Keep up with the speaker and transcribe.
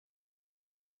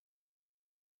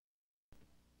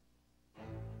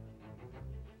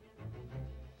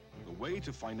way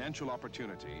to financial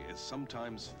opportunity is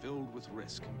sometimes filled with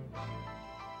risk.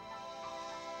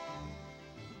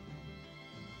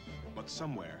 But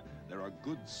somewhere, there are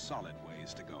good, solid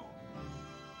ways to go.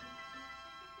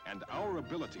 And our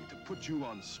ability to put you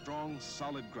on strong,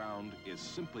 solid ground is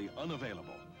simply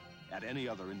unavailable at any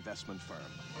other investment firm.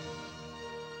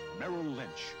 Merrill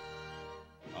Lynch,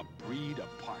 a breed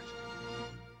apart.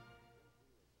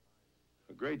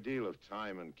 A great deal of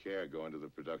time and care go into the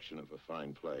production of a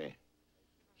fine play,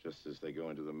 just as they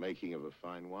go into the making of a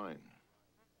fine wine.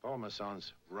 Paul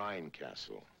Masson's Rhine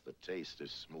Castle. The taste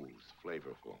is smooth,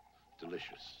 flavorful,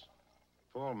 delicious.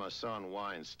 Paul Masson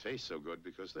wines taste so good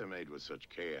because they're made with such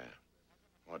care.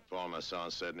 What Paul Masson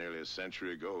said nearly a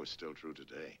century ago is still true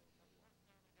today.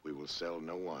 We will sell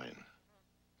no wine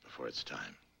before it's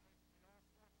time.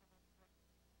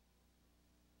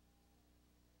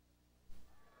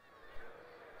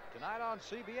 Tonight on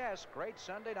CBS, great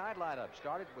Sunday night lineup.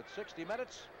 Started with 60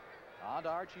 Minutes. On to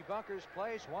Archie Bunker's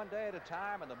Place, One Day at a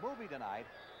Time. And the movie tonight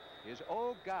is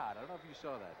Oh God. I don't know if you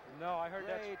saw that. No, I heard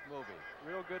that. Great movie.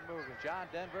 Real good movie. John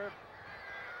Denver,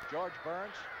 George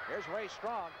Burns. Here's Ray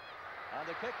Strong on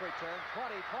the kick return.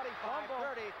 20, 25, Fumble.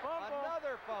 30. Fumble.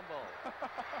 Another fumble.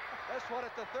 This one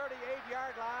at the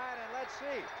 38-yard line. And let's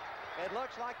see. It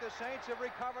looks like the Saints have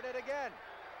recovered it again.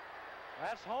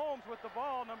 That's Holmes with the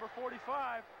ball, number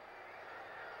 45.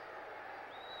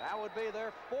 That would be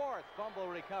their fourth fumble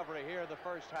recovery here in the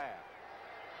first half.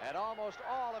 And almost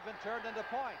all have been turned into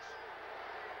points.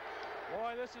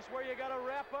 Boy, this is where you got to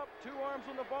wrap up. 2 arms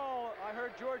on the ball. I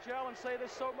heard George Allen say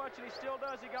this so much, and he still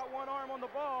does. He got 1 arm on the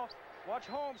ball. Watch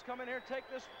Holmes come in here and take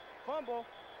this fumble.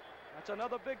 That's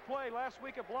another big play. Last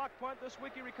week a block punt. This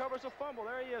week he recovers a fumble.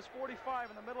 There he is, 45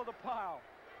 in the middle of the pile.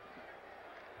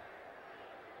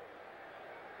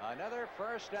 Another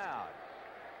first down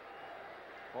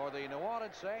for the New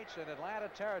Orleans Saints in Atlanta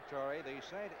territory. The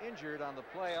Saint injured on the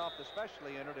play off the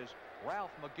specialty unit is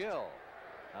Ralph McGill.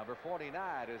 Number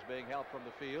 49 is being helped from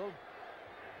the field.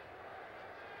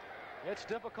 It's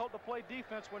difficult to play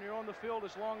defense when you're on the field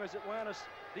as long as Atlanta's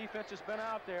defense has been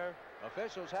out there.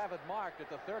 Officials have it marked at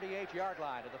the 38-yard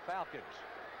line of the Falcons.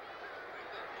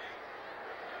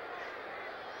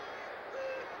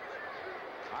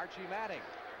 Archie Manning.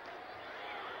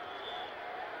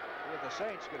 See if the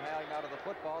Saints can hang out of the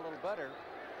football a little better.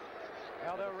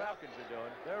 Now the Falcons are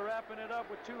doing. They're wrapping it up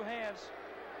with 2 hands.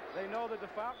 They know that the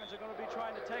Falcons are going to be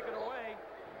trying to take it away.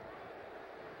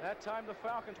 That time the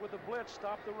Falcons with the blitz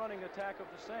stopped the running attack of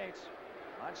the Saints.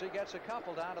 Muncie gets a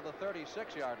couple down to the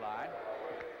 36-yard line.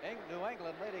 New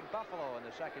England leading Buffalo in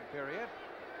the second period.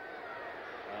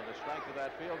 And the strength of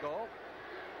that field goal.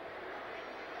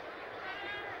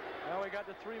 Now we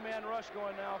got the 3-man rush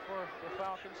going now for the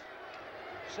Falcons.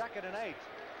 2nd and 8.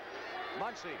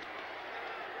 Muncie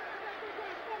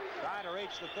trying to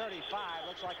reach the 35.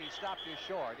 Looks like he stopped you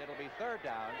short. It'll be 3rd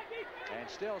down, and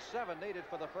still 7 needed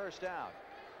for the first down.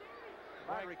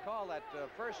 I recall that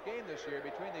first game this year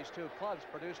between these two clubs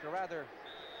produced a rather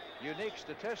unique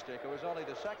statistic. It was only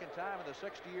the 2nd time in the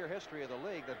 60-year history of the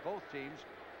league that both teams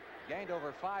gained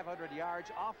over 500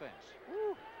 yards offense.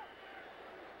 Woo.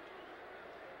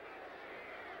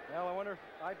 Well,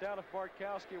 I doubt if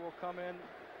Bartkowski will come in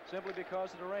simply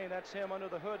because of the rain. That's him under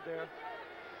the hood there.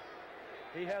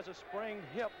 He has a sprained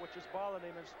hip, which is bothering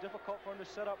him. It's difficult for him to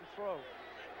set up and throw.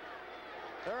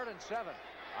 3rd and 7.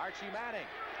 Archie Manning.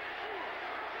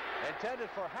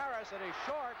 Intended for Harris, and he's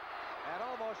short and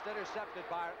almost intercepted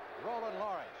by Roland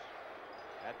Lawrence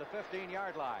at the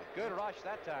 15-yard line. Good rush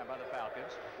that time by the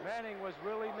Falcons. Manning was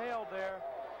really nailed there.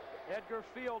 Edgar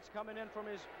Fields coming in from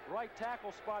his right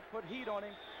tackle spot put heat on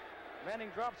him. Manning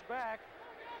drops back.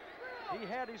 He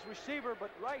had his receiver, but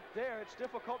right there it's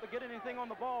difficult to get anything on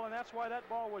the ball, and that's why that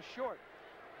ball was short.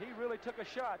 He really took a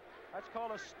shot. That's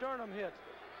called a sternum hit.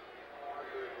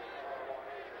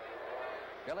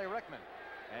 Billy Rickman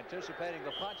anticipating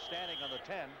the punt, standing on the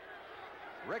 10.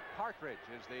 Rick Partridge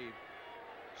is the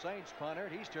Saints punter.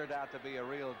 He's turned out to be a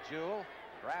real jewel.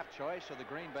 Draft choice of the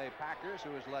Green Bay Packers,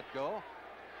 who was let go.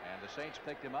 And the Saints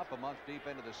picked him up a month deep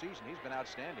into the season. He's been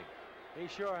outstanding. He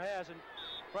sure has. And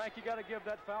Frank, you got to give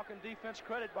that Falcon defense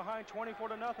credit. Behind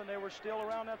 24-0, they were still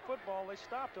around that football. They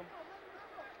stopped them.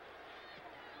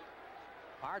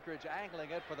 Partridge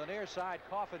angling it for the near side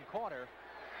coffin corner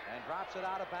and drops it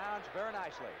out of bounds very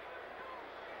nicely.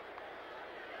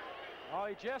 Oh,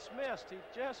 he just missed. He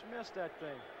just missed that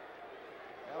thing.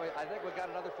 Well, I think we've got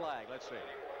another flag. Let's see.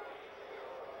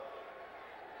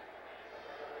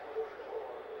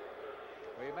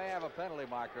 We may have a penalty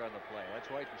marker on the play. Let's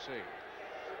wait and see.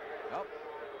 Nope.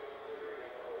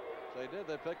 So they did.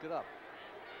 They picked it up.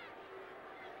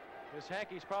 This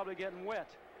hanky's probably getting wet.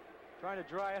 trying to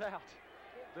dry it out.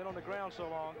 Been on the ground so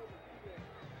long.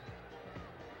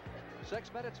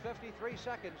 6 minutes, 53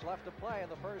 seconds left to play in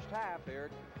the first half here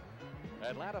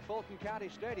at Atlanta Fulton County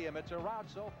Stadium. It's a rout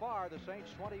so far. The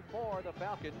Saints 24, the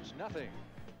Falcons nothing.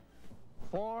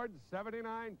 Ford's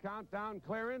 79 countdown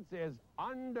clearance is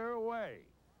underway.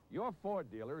 Your Ford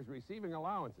dealer is receiving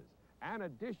allowances and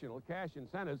additional cash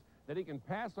incentives that he can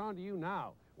pass on to you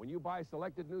now when you buy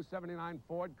selected new 79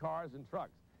 Ford cars and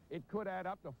trucks. It could add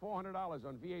up to $400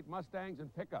 on V8 Mustangs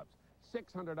and pickups,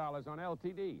 $600 on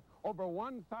LTD, over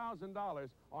 $1,000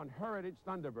 on Heritage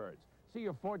Thunderbirds. See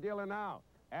your Ford dealer now.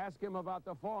 Ask him about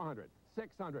the $400,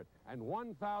 $600, and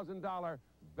 $1,000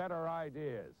 better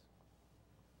ideas.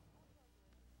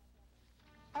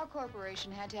 Our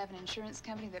corporation had to have an insurance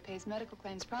company that pays medical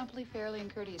claims promptly, fairly,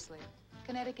 and courteously.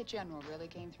 Connecticut General really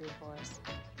came through for us.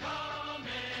 Coming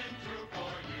through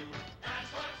for you.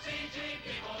 That's what CG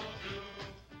people do.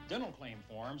 Dental claim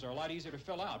forms are a lot easier to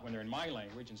fill out when they're in my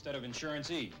language instead of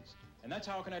insurancees. And that's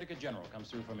how Connecticut General comes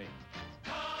through for me.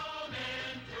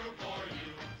 Coming through for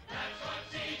you. That's what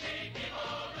CG people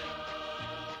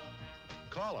do.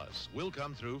 Call us. We'll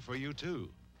come through for you, too.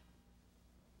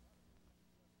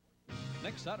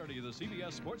 Next Saturday, the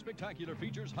CBS Sports Spectacular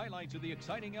features highlights of the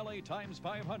exciting LA Times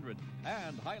 500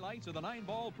 and highlights of the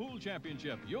 9-ball pool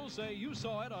championship. You'll say you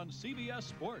saw it on CBS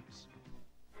Sports.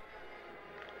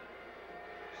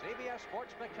 CBS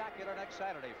Sports Spectacular next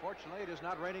Saturday. Fortunately, it is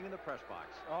not raining in the press box.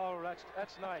 Oh,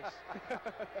 that's nice.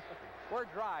 We're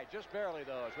dry, just barely,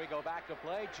 though, as we go back to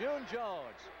play. June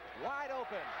Jones, wide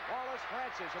open. Wallace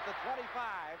Francis at the 25,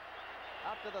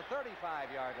 up to the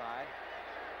 35-yard line.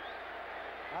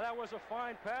 Now, that was a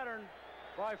fine pattern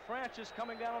by Francis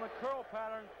coming down on a curl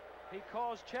pattern. He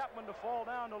caused Chapman to fall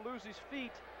down to lose his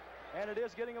feet, and it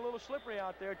is getting a little slippery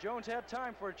out there. Jones had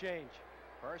time for a change.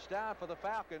 First down for the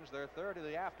Falcons, their third of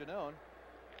the afternoon.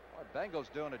 Boy,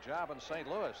 Bengals doing a job in St.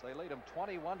 Louis. They lead them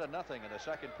 21-0 in the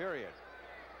second period.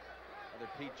 Another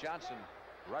Pete Johnson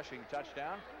rushing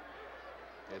touchdown.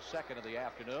 His second of the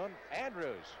afternoon.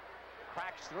 Andrews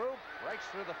cracks through, breaks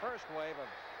through the first wave of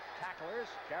tacklers,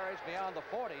 carries beyond the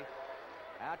 40,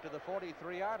 out to the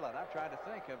 43-yard line. I'm trying to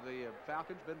think, have the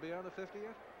Falcons been beyond the 50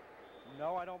 yet?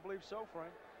 No, I don't believe so,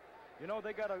 Frank. You know,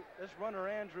 they got this runner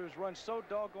Andrews runs so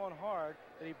doggone hard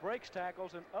that he breaks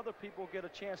tackles and other people get a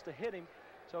chance to hit him,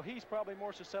 so he's probably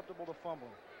more susceptible to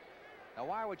fumbling. Now,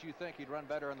 why would you think he'd run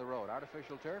better on the road?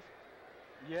 Artificial turf?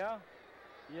 Yeah,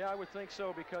 I would think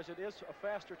so, because it is a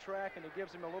faster track and it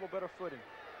gives him a little better footing.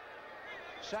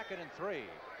 2nd and 3.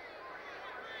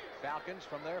 Falcons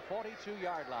from their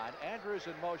 42-yard line. Andrews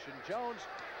in motion. Jones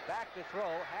back to throw.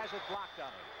 Has it blocked on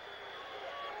him.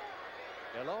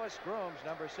 Elois Grooms,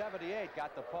 number 78,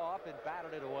 got the paw up and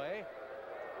batted it away.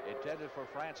 Intended for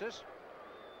Francis.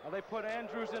 Now they put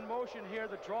Andrews in motion here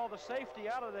to draw the safety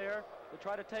out of there to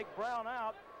try to take Brown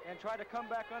out and try to come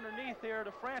back underneath here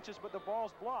to Francis, but the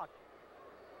ball's blocked.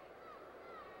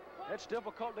 It's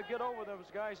difficult to get over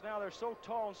those guys now. They're so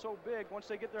tall and so big. Once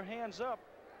they get their hands up,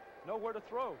 nowhere to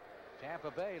throw.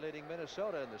 Tampa Bay leading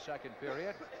Minnesota in the second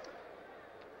period.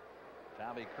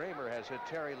 Tommy Kramer has hit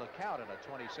Terry LeCount in a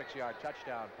 26-yard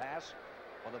touchdown pass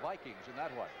for the Vikings in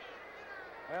that one.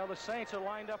 Well, the Saints are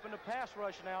lined up in the pass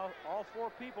rush now. All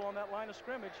 4 people on that line of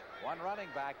scrimmage. One running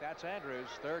back, that's Andrews.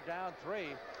 3rd down,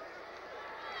 3.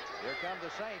 Here come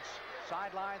the Saints.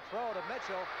 Sideline throw to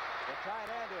Mitchell. The tight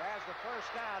end who has the first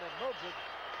down and moves it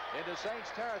into Saints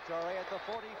territory at the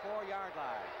 44-yard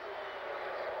line.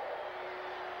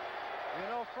 You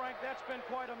know, Frank, that's been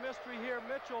quite a mystery here.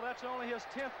 Mitchell, that's only his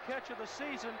 10th catch of the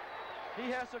season.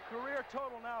 He has a career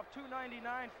total now of 299,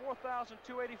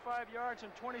 4,285 yards,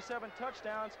 and 27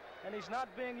 touchdowns, and he's not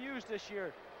being used this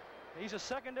year. He's a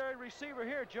secondary receiver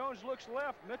here. Jones looks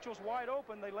left. Mitchell's wide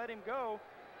open. They let him go.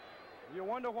 You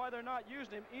wonder why they're not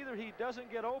using him. Either he doesn't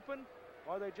get open,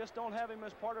 or they just don't have him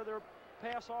as part of their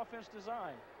pass offense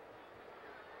design.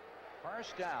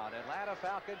 First down, Atlanta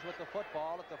Falcons with the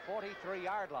football at the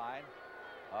 43-yard line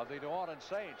of the New Orleans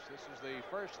Saints. This is the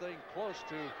first thing close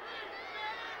to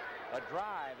a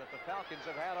drive that the Falcons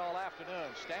have had all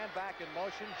afternoon. Stand back in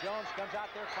motion. Jones comes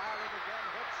out there firing again.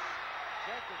 Hits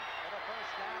Jenkins for the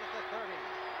first down at the 30.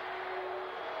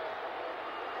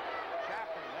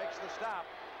 Chapman makes the stop.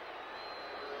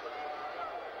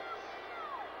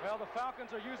 Well, the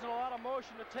Falcons are using a lot of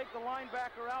motion to take the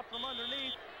linebacker out from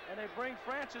underneath, and they bring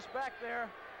Francis back there.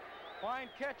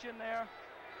 Fine catch in there.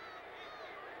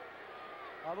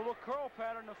 A little curl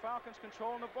pattern, the Falcons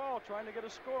controlling the ball, trying to get a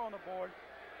score on the board.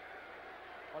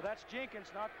 Well, that's Jenkins,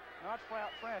 not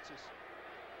Francis.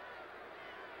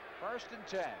 1st and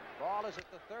 10. Ball is at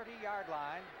the 30-yard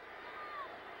line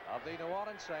of the New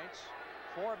Orleans Saints.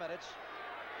 4 minutes,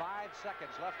 5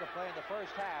 seconds left to play in the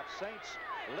first half. Saints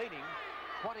leading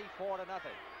 24-0.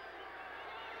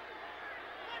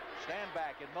 Stand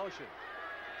back in motion.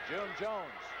 June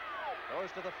Jones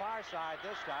goes to the far side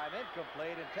this time.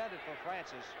 Incomplete, intended for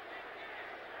Francis.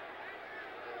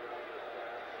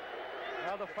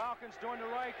 Now the Falcons doing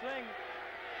the right thing,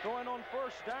 going on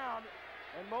first down.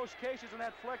 In most cases in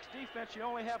that flex defense, you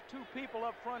only have 2 people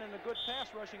up front in a good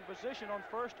pass rushing position on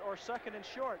first or second and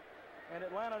short. And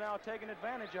Atlanta now taking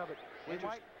advantage of it. We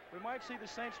might see the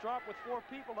Saints drop with 4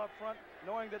 people up front,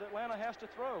 knowing that Atlanta has to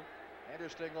throw.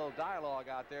 Interesting little dialogue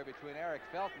out there between Eric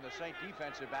Felton, the Saint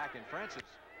defensive back, and Francis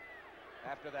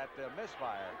after that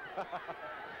misfire.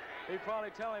 He'd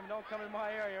probably tell him, don't come in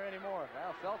my area anymore.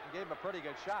 Well, Felton gave him a pretty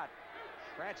good shot.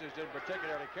 Francis didn't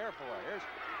particularly care for it. Here's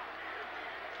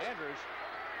Andrews.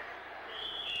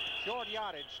 Short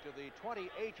yardage to the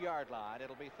 28-yard line.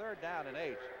 It'll be 3rd down and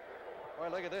 8. Boy,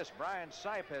 look at this. Brian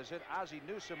Sipe has hit Ozzie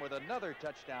Newsome with another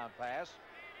touchdown pass.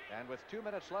 And with 2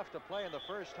 minutes left to play in the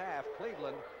first half,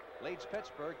 Cleveland leads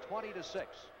Pittsburgh 20-6.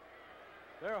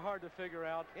 They're hard to figure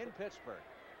out. In Pittsburgh.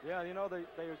 Yeah, you know,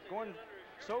 they're going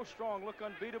so strong, look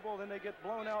unbeatable, then they get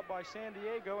blown out by San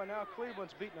Diego, and now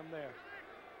Cleveland's beating them there.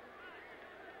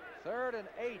 3rd and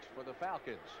 8 for the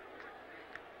Falcons.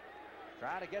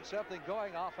 Trying to get something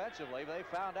going offensively. They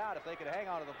found out if they could hang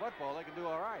on to the football, they can do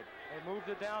all right. They moved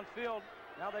it downfield.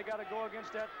 Now they got to go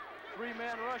against that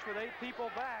 3-man rush with 8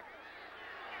 people back.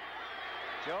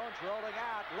 Jones rolling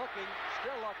out, looking,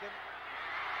 still looking.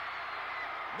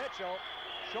 Mitchell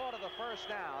short of the first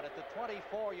down at the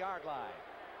 24-yard line.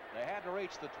 They had to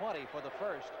reach the 20 for the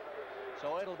first.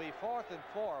 So it'll be 4th and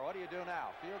 4. What do you do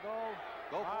now? Field goal?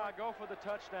 Go for it? Go for the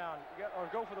touchdown. Or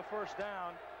go for the first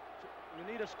down. You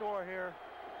need a score here.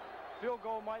 Field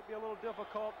goal might be a little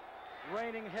difficult.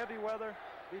 Raining, heavy weather.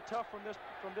 Be tough from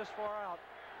this far out.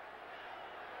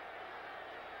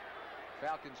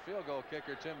 Falcons field goal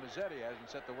kicker Tim Mazzetti hasn't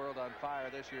set the world on fire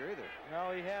this year either.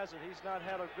 No, he hasn't. He's not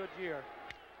had a good year.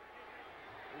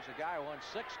 He's a guy who won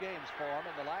 6 games for him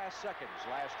in the last seconds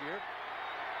last year.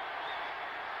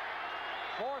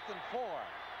 4th and 4.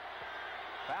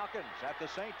 Falcons at the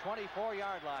Saint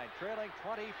 24-yard line, trailing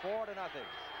 24-0.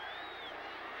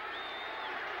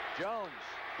 Jones,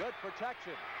 good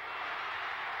protection.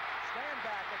 Stand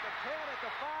back at the 10, at the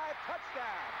 5,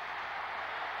 touchdown.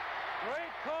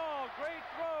 Great call, great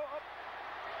throw. Up.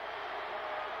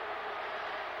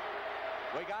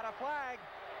 We got a flag.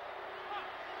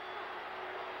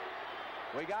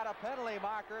 We got a penalty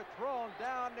marker thrown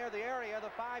down near the area of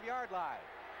the 5-yard line.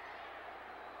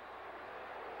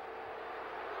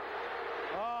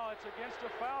 Oh, it's against the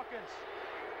Falcons.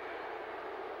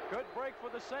 Good break for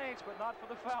the Saints, but not for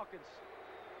the Falcons.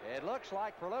 It looks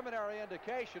like preliminary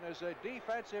indication is a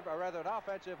defensive, or rather an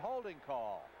offensive holding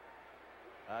call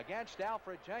against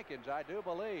Alfred Jenkins, I do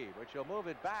believe, which will move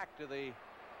it back to the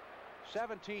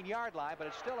 17-yard line, but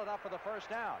it's still enough for the first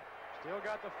down. Still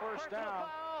got the first down.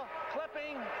 Foul,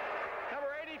 clipping,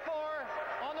 number 84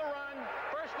 on the run,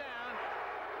 first down.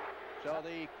 So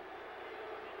the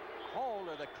hold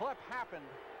or the clip happened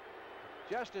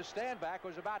just as Standback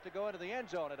was about to go into the end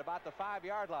zone at about the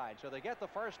 5-yard line. So they get the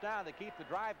first down, they keep the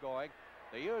drive going.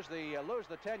 They lose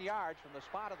the 10 yards from the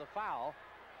spot of the foul,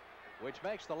 which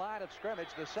makes the line of scrimmage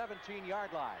the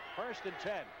 17-yard line. 1st and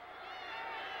 10.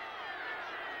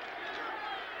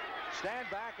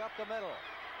 Standback up the middle.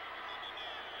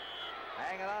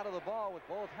 Hanging out of the ball with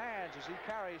both hands as he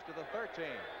carries to the 13.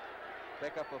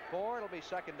 Pick up a 4. It'll be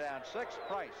 2nd down 6.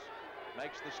 Price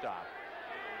makes the stop.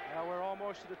 Now we're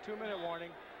almost to the 2-minute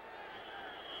warning.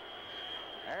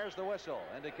 There's the whistle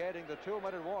indicating the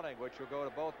 2-minute warning, which will go to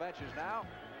both benches now.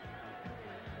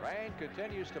 Rain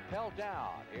continues to pelt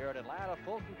down here at Atlanta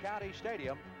Fulton County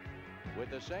Stadium, with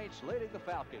the Saints leading the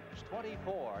Falcons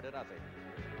 24-0.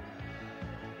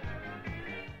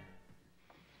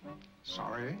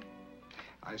 Sorry.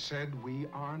 I said we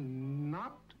are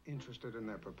not interested in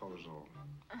that proposal.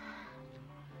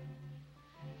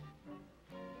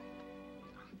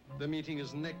 The meeting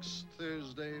is next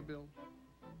Thursday, Bill.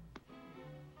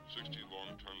 60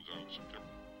 long tons on September.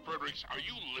 Fredericks, are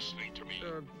you listening to me?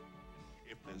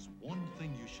 If there's one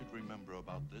thing you should remember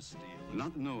about this deal...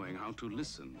 Not knowing how to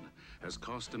listen has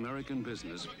cost American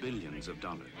business billions of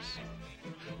dollars.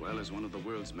 Well, as one of the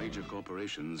world's major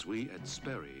corporations, we at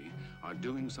Sperry are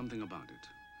doing something about it.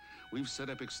 We've set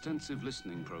up extensive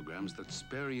listening programs that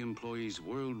Sperry employees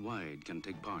worldwide can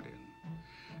take part in.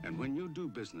 And when you do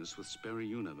business with Sperry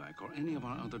Univac or any of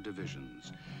our other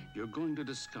divisions, you're going to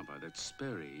discover that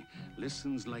Sperry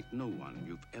listens like no one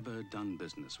you've ever done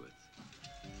business with.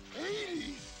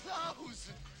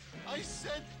 80,000! I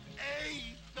said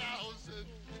a thousand.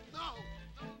 No.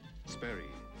 Sperry,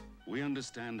 we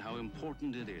understand how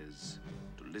important it is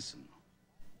to listen.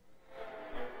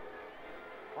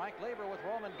 Frank Lieber with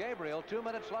Roman Gabriel. 2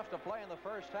 minutes left to play in the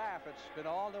first half. It's been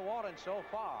all New Orleans so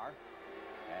far.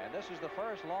 And this is the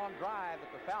first long drive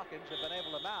that the Falcons have been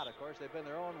able to mount. Of course, they've been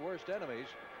their own worst enemies.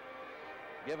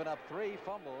 Giving up 3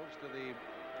 fumbles to the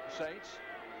Saints,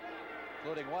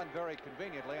 including one very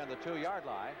conveniently on the 2-yard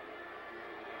line,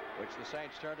 which the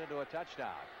Saints turned into a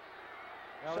touchdown.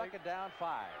 Now Second down,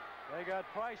 5. They got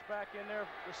Price back in there.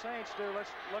 The Saints do. Let's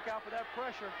look out for that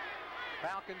pressure.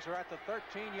 Falcons are at the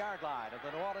 13-yard line of the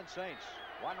New Orleans Saints.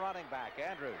 One running back,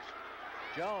 Andrews.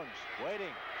 Jones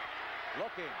waiting,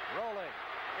 looking, rolling,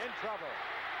 in trouble.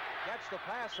 Gets the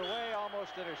pass away,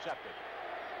 almost intercepted.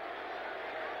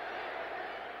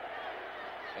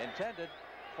 Intended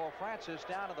for Francis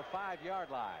down to the 5-yard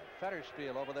line.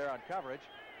 Fetterspiel over there on coverage.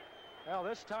 Well,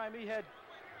 this time he had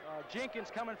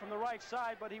Jenkins coming from the right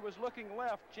side, but he was looking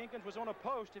left. Jenkins was on a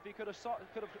post. If he could have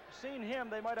seen him,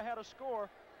 they might have had a score.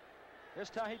 This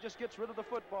time he just gets rid of the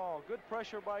football. Good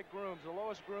pressure by Grooms. The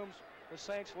lowest Grooms, the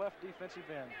Saints left defensive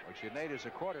end. What you need as a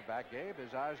quarterback, Gabe,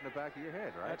 is eyes in the back of your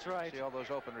head, right? That's right. See all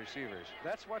those open receivers.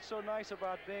 That's what's so nice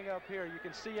about being up here. You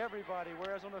can see everybody,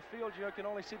 whereas on the field you can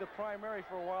only see the primary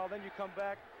for a while. Then you come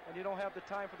back and you don't have the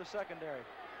time for the secondary.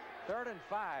 3rd and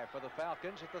 5 for the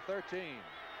Falcons at the 13.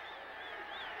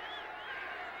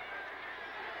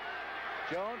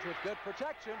 Jones with good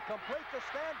protection, complete the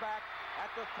stand back at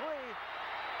the 3,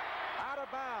 out of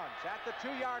bounds at the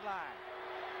 2-yard line.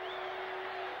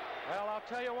 Well, I'll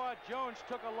tell you what, Jones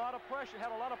took a lot of pressure,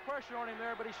 had a lot of pressure on him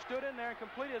there, but he stood in there and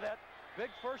completed that big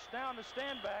first down to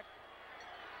stand back.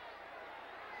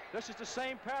 This is the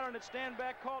same pattern that stand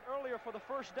back caught earlier for the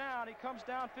first down. He comes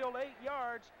downfield 8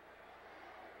 yards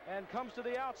and comes to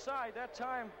the outside. That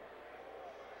time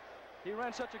he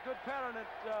ran such a good pattern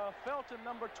that Felton,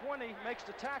 number 20, makes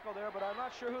the tackle there, but I'm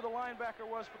not sure who the linebacker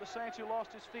was for the Saints who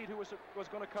lost his feet, who was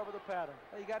going to cover the pattern.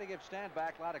 Well, you got to give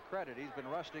Standback a lot of credit. He's been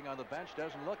resting on the bench.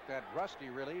 Doesn't look that rusty,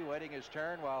 really, waiting his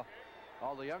turn while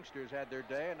all the youngsters had their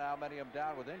day, and now many of them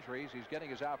down with injuries. He's getting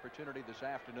his opportunity this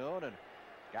afternoon, and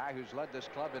guy who's led this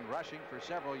club in rushing for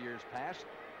several years past.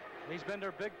 He's been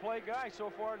their big play guy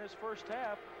so far in his first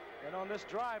half, and on this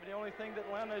drive, the only thing that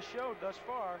Atlanta has showed thus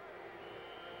far.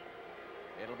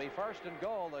 It'll be 1st and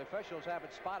goal. The officials have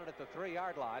it spotted at the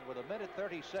 3-yard line with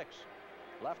 1:36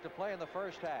 left to play in the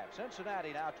first half.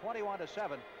 Cincinnati now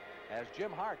 21-7 as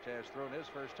Jim Hart has thrown his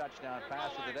first touchdown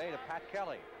pass of the day to Pat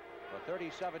Kelly for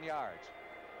 37 yards.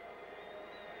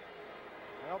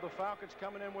 Well, the Falcons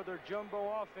coming in with their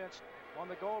jumbo offense on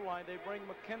the goal line. They bring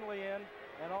McKinley in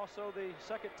and also the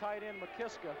second tight end,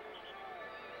 McKiska.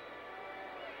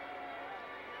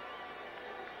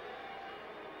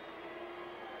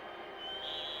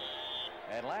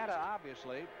 Atlanta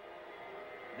obviously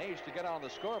needs to get on the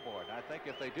scoreboard. I think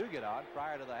if they do get on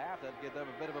prior to the half, that'd give them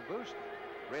a bit of a boost.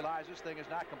 Realize this thing is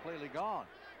not completely gone.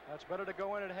 That's better to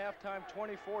go in at halftime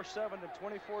 24-7 than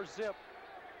 24-zip.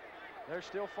 They're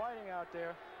still fighting out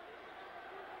there.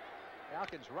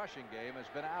 Falcons' rushing game has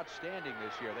been outstanding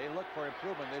this year. They look for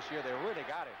improvement this year. They really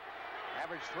got it.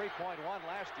 Averaged 3.1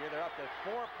 last year. They're up to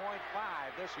 4.5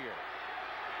 this year.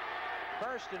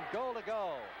 1st and goal to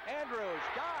go. Andrews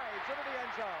dives into the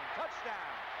end zone. Touchdown.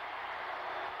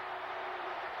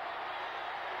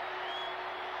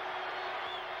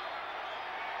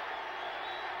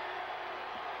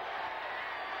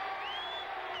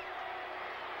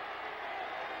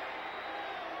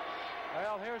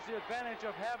 Well, here's the advantage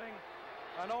of having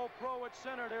an old pro at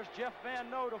center. There's Jeff Van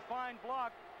Note, a fine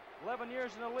block, 11 years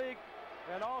in the league,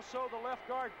 and also the left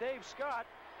guard, Dave Scott.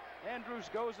 Andrews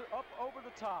goes up over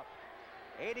the top.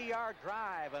 80-yard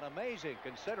drive, and amazing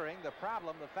considering the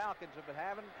problem the Falcons have been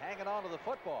having hanging on to the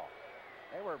football.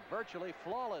 They were virtually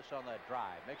flawless on that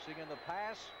drive, mixing in the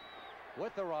pass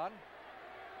with the run.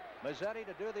 Mazzetti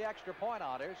to do the extra point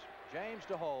honors. James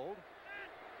to hold.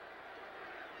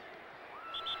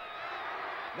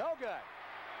 No good.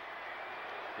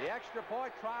 The extra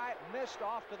point try missed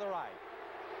off to the right.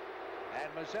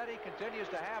 And Mazzetti continues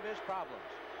to have his problems.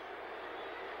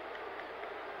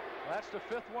 That's the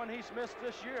 5th one he's missed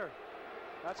this year.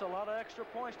 That's a lot of extra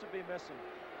points to be missing.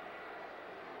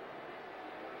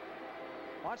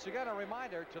 Once again, a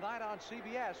reminder, tonight on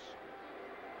CBS,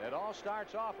 it all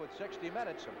starts off with 60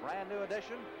 Minutes, a brand new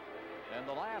edition, and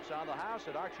the laughs on the house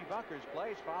at Archie Bunker's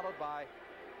place, followed by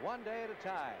One Day at a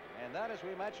Time. And then, as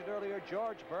we mentioned earlier,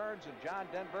 George Burns and John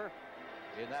Denver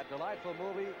in that delightful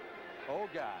movie, Oh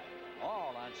God,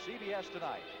 all on CBS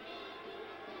tonight.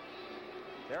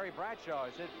 Terry Bradshaw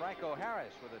has hit Franco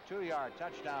Harris with a 2-yard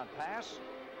touchdown pass.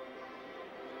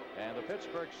 And the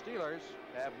Pittsburgh Steelers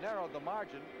have narrowed the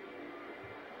margin.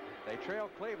 They trail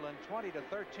Cleveland 20-13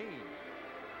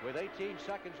 with 18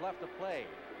 seconds left to play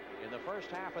in the first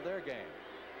half of their game.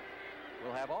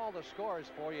 We'll have all the scores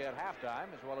for you at halftime,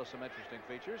 as well as some interesting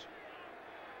features.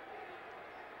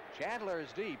 Chandler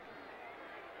is deep.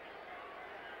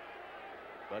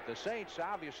 But the Saints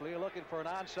obviously are looking for an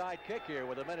onside kick here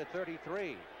with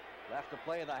 1:33 left to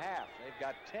play in the half. They've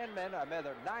got 9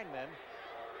 men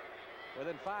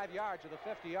within 5 yards of the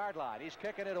 50-yard line. He's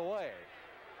kicking it away.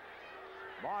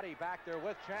 Maudie back there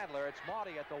with Chandler. It's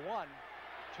Maudie at the 1,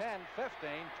 10, 15,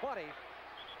 20.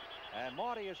 And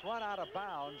Maudie is run out of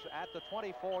bounds at the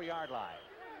 24-yard line.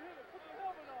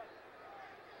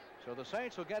 So the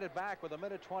Saints will get it back with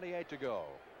 1:28 to go.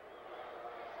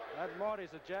 That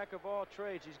Maudie's a jack of all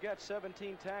trades. He's got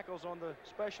 17 tackles on the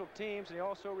special teams, and he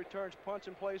also returns punts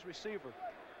and plays receiver.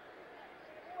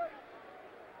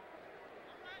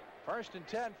 1st and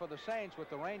 10 for the Saints with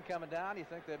the rain coming down. You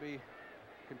think they'd be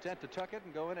content to tuck it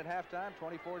and go in at halftime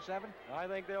 24-7? I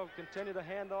think they'll continue to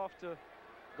hand off to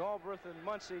Galbraith and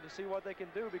Muncie to see what they can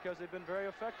do, because they've been very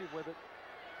effective with it.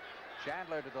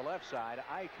 Chandler to the left side.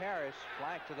 Ike Harris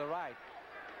flank to the right.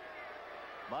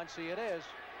 Muncie it is.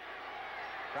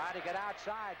 Trying to get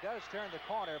outside. Does turn the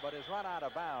corner, but is run out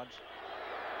of bounds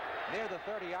near the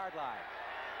 30-yard line.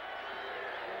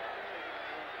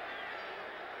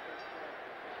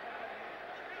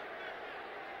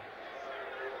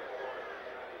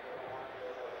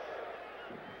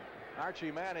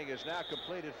 Archie Manning has now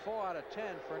completed 4 out of 10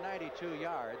 for 92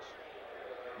 yards.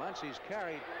 Muncie's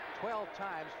carried 12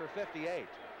 times for 58.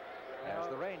 As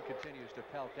the rain continues to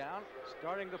pelt down.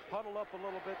 Starting to puddle up a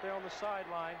little bit there on the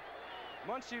sideline.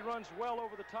 Muncie runs well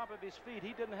over the top of his feet.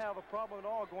 He didn't have a problem at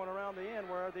all going around the end,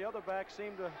 where the other backs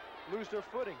seemed to lose their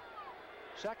footing.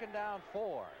 2nd down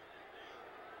 4.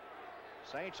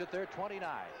 Saints at their 29.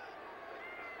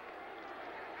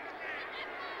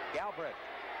 Galbraith.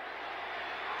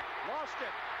 Lost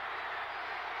it.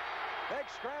 Big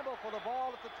scramble for the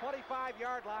ball at the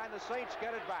 25-yard line. The Saints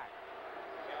get it back.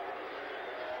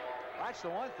 That's the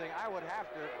one thing I would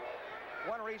have to.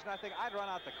 One reason I think I'd run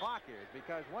out the clock here is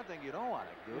because one thing you don't want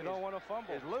to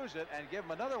do is lose it and give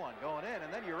them another one going in,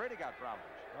 and then you really got problems.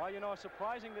 Well, you know, it's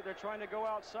surprising that they're trying to go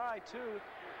outside too,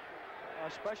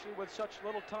 especially with such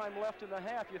little time left in the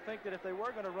half. You think that if they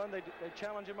were going to run, they'd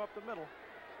challenge him up the middle.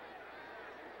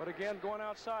 But again, going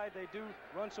outside, they do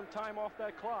run some time off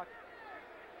that clock.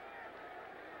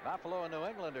 Buffalo and New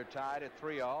England are tied at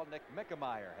 3-all. Nick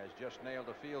Mickemeyer has just nailed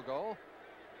a field goal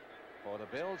for the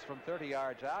Bills from 30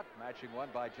 yards out, matching one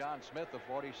by John Smith of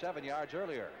 47 yards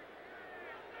earlier.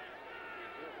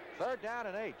 3rd down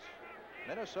and 8.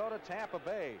 Minnesota, Tampa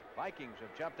Bay. Vikings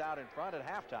have jumped out in front at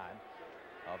halftime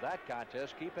of that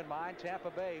contest. Keep in mind,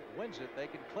 Tampa Bay wins it. They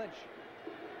can clinch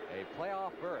a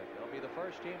playoff berth. They'll be the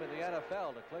first team in the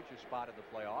NFL to clinch a spot in the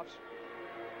playoffs.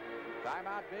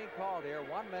 Timeout being called here.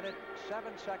 1 minute,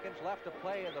 7 seconds left to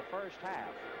play in the first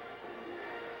half.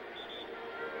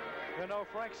 You know,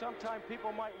 Frank, sometimes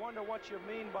people might wonder what you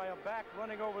mean by a back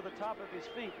running over the top of his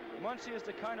feet. Muncie is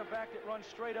the kind of back that runs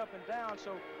straight up and down,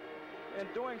 so in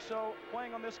doing so,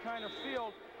 playing on this kind of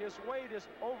field, his weight is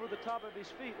over the top of his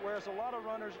feet, whereas a lot of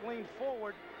runners lean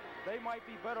forward. They might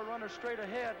be better runners straight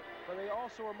ahead, but they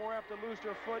also are more apt to lose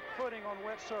their footing on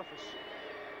wet surface.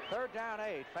 3rd down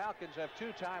 8. Falcons have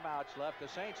 2 timeouts left. The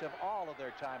Saints have all of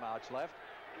their timeouts left.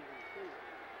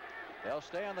 They'll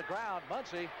stay on the ground.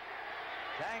 Muncie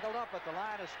tangled up at the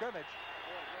line of scrimmage.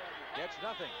 Gets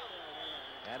nothing.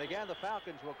 And again, the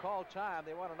Falcons will call time.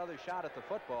 They want another shot at the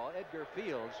football. Edgar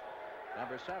Fields,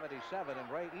 number 77,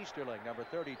 and Ray Easterling, number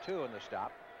 32, in the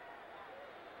stop.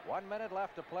 1 minute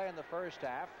left to play in the first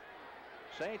half.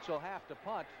 Saints will have to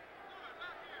punt.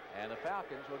 And the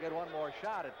Falcons will get one more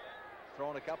shot at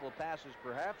throwing a couple of passes,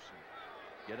 perhaps, and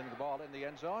getting the ball in the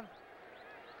end zone.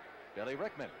 Billy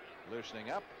Rickman loosening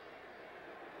up.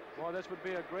 Well, this would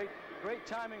be a great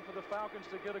timing for the Falcons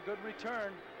to get a good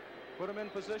return, put them in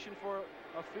position for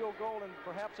a field goal and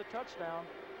perhaps a touchdown.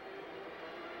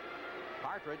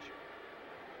 Partridge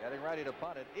getting ready to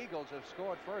punt it. Eagles have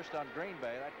scored first on Green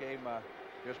Bay. That game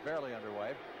just barely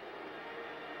underway.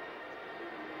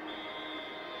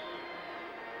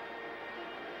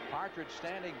 Partridge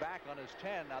standing back on his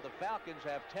 10. Now the Falcons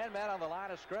have 10 men on the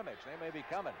line of scrimmage. They may be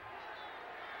coming.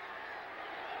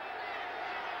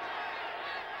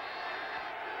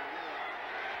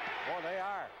 Boy, they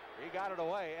are. He got it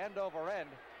away, end over end.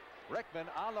 Rickman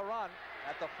on the run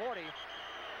at the 40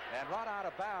 and run out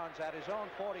of bounds at his own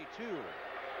 42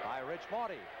 by Rich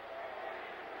Maudie,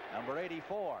 number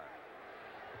 84.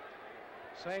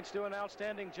 Saints do an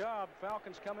outstanding job.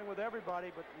 Falcons coming with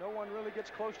everybody, but no one really gets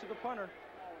close to the punter.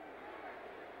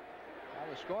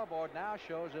 Now the scoreboard now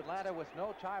shows Atlanta with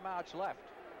no timeouts left.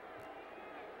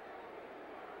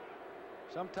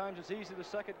 Sometimes it's easy to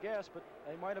second guess, but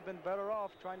they might have been better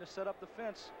off trying to set up the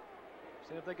fence,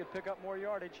 see if they could pick up more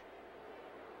yardage.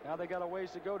 Now they got a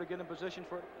ways to go to get in position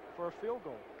for a field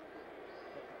goal.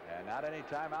 And not any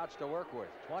timeouts to work with.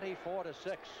 24-6.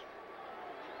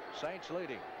 Saints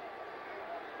leading.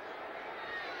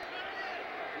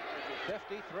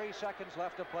 53 seconds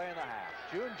left to play in the half.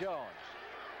 June Jones.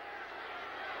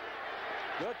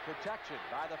 Good protection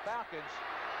by the Falcons.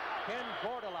 Ken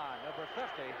Bordelon, number 50,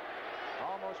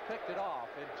 almost picked it off,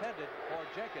 intended for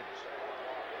Jenkins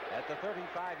at the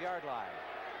 35-yard line.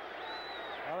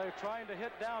 Well, they're trying to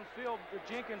hit downfield to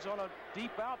Jenkins on a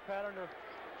deep out pattern to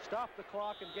stop the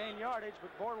clock and gain yardage, but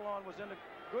Bordelon was in a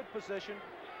good position,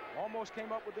 almost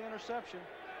came up with the interception.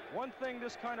 One thing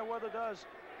this kind of weather does,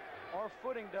 our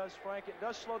footing does, Frank, it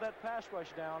does slow that pass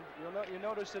rush down. You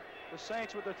notice that the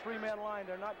Saints with their three-man line,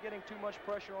 they're not getting too much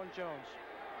pressure on Jones.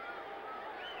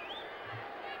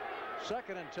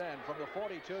 2nd and 10 from the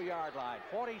 42-yard line.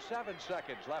 47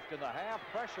 seconds left in the half.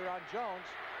 Pressure on Jones.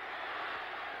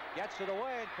 Gets it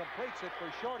away and completes it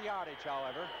for short yardage,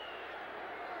 however,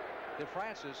 to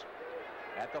Francis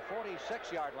at the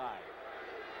 46-yard line.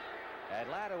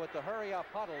 Atlanta with the hurry-up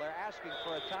huddle. They're asking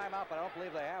for a timeout, but I don't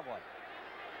believe they have one.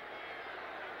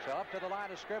 So up to the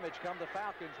line of scrimmage come the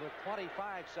Falcons with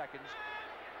 25 seconds.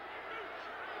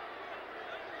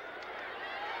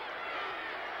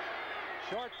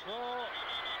 Short throw,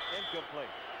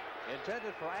 incomplete.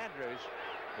 Intended for Andrews,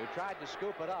 who tried to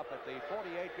scoop it up at the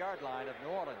 48-yard line of New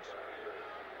Orleans.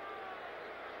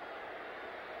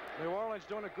 New Orleans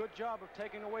doing a good job of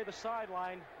taking away the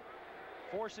sideline,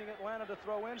 forcing Atlanta to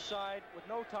throw inside with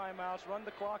no timeouts, run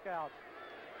the clock out.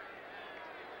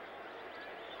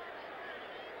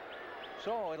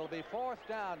 So it'll be 4th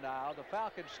down now. The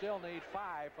Falcons still need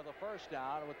 5 for the first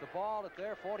down with the ball at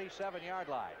their 47-yard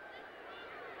line.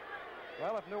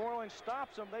 Well, if New Orleans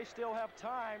stops them, they still have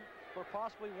time for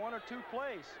possibly 1 or 2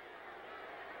 plays.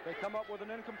 They come up with an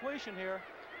incompletion here.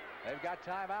 They've got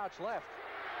timeouts left.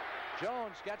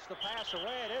 Jones gets the pass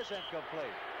away. It is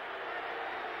incomplete.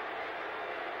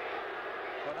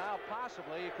 So now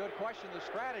possibly you could question the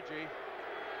strategy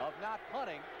of not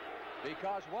punting,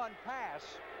 because one pass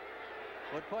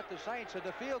would put the Saints in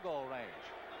the field goal range.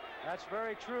 That's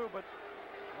very true, but,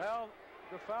 well,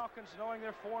 the Falcons, knowing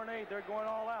they're 4-8, they're going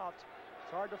all out.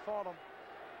 It's hard to fault them.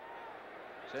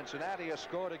 Cincinnati has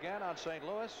scored again on St.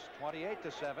 Louis, 28-7.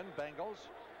 Bengals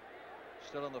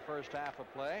still in the first half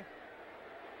of play.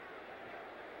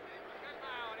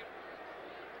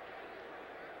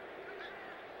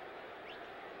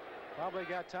 Probably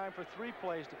got time for 3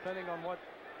 plays, depending on what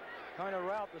kind of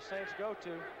route the Saints go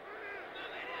to.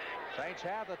 Saints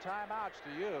have the timeouts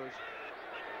to use.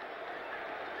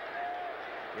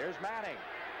 Here's Manning.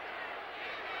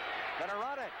 Gonna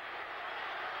run it.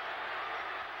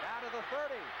 Down to the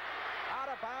 30. Out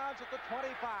of bounds at the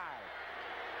 25.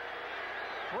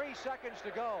 3 seconds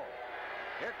to go.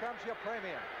 Here comes your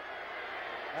premium.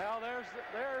 Well, there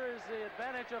is the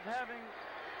advantage of having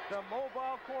the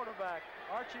mobile quarterback.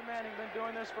 Archie Manning been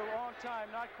doing this for a long time,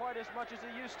 not quite as much as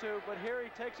he used to, but here he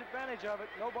takes advantage of it.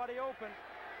 Nobody open.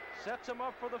 Sets him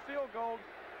up for the field goal,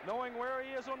 knowing where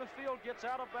he is on the field, gets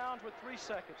out of bounds with 3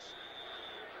 seconds.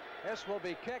 This will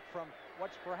be kicked from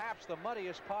what's perhaps the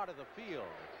muddiest part of the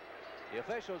field. The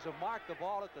officials have marked the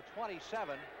ball at the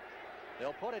 27.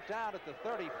 They'll put it down at the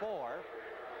 34.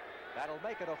 That'll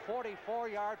make it a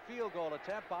 44-yard field goal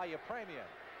attempt by Yepremian,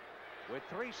 with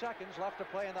 3 seconds left to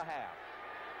play in the half.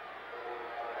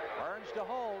 Burns to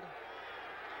hold.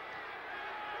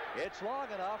 It's long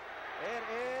enough. It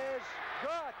is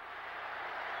good.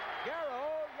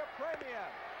 Garrow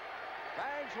Yepremian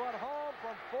bangs one home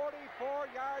from 44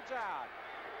 yards out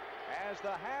as the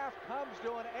half comes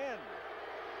to an end.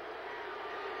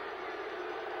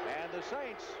 And the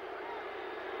Saints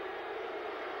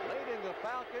leading the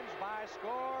Falcons by a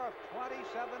score of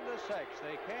 27-6.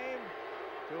 They came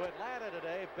to Atlanta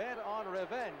today bent on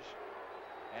revenge,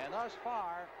 and thus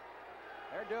far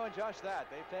they're doing just that.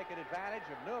 They've taken advantage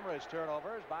of numerous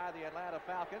turnovers by the Atlanta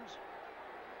Falcons,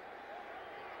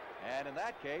 and in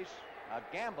that case a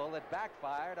gamble that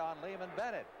backfired on Lehman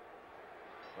Bennett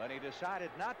when he decided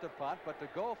not to punt but to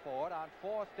go for it on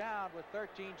 4th down with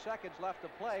 13 seconds left to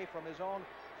play from his own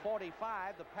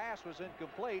 45. The pass was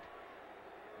incomplete,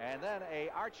 and then a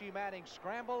Archie Manning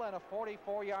scramble and a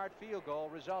 44-yard field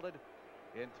goal resulted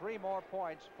in 3 more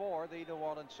points for the New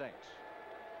Orleans Saints.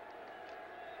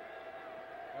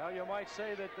 Well, you might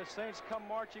say that the Saints come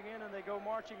marching in and they go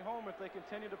marching home if they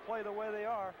continue to play the way they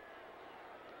are.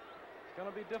 It's going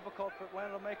to be difficult for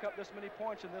Atlanta to make up this many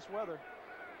points in this weather.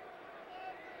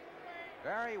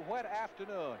 Very wet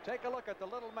afternoon. Take a look at the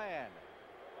little man,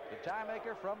 the time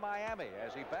maker from Miami,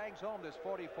 as he bangs home this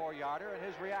 44-yarder, and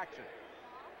his reaction.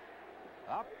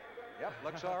 Up. Yep,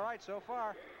 looks all right so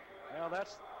far. Well,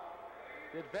 that's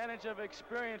the advantage of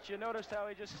experience. You noticed how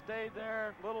he just stayed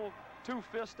there, little two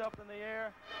fists up in the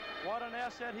air. What an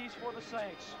asset he's for the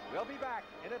Saints. We'll be back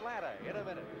in Atlanta in a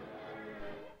minute.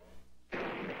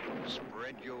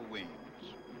 Spread your wings.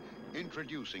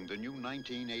 Introducing the new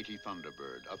 1980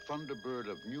 Thunderbird, a Thunderbird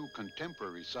of new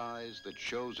contemporary size that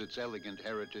shows its elegant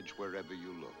heritage wherever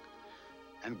you look.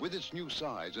 And with its new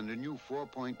size and a new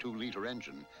 4.2-liter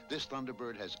engine, this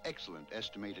Thunderbird has excellent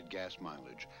estimated gas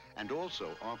mileage and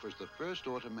also offers the first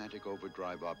automatic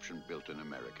overdrive option built in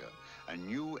America, a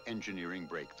new engineering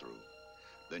breakthrough.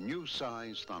 The new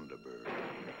size Thunderbird,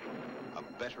 a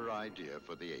better idea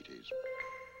for the 80s.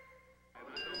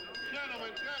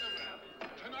 Gentlemen,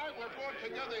 tonight we're brought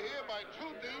together here by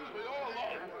two things we all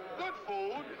love. Good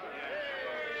food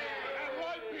and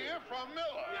light beer from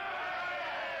Miller.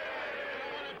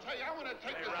 I want to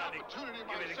take this opportunity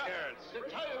myself to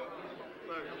tell you.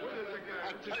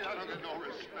 I tell you, I don't get no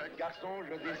respect. Garçon,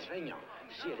 je désaigne.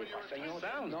 Si elle est pas saignante.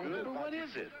 Sounds good, but what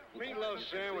is it? Meatloaf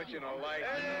sandwich and a light.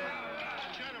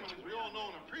 Gentlemen, as we all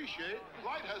know and appreciate,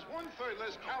 light has 1/3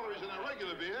 less calories than a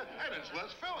regular beer, and it's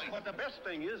less filling. But the best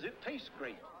thing is, it tastes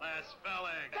great. Less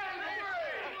filling. Gentlemen.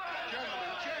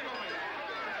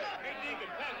 Hey, Deacon,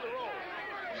 pass the roll.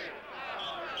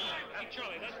 Hey,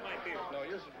 Charlie, that's my beer. No,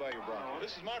 yours is by your broccoli.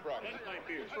 This is my broccoli. That's my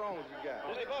beer. What's wrong with you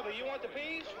guys? Hey, Bubba, you want the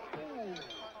peas? Ooh.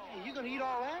 Hey, you gonna eat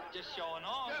all that? Just showing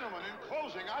off. Gentlemen, in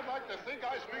closing, I'd like to think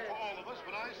I speak for all of us,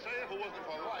 but I say if it wasn't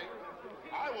for light,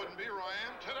 I wouldn't be where I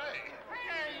am today.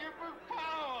 Hey, you're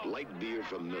power. Light beer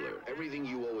from Miller. Everything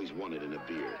you always wanted in a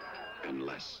beer, and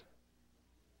less.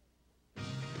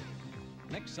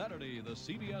 Next Saturday, the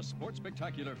CBS Sports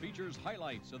Spectacular features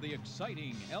highlights of the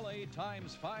exciting LA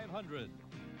Times 500.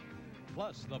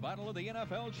 Plus, the battle of the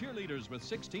NFL cheerleaders with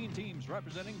 16 teams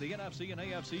representing the NFC and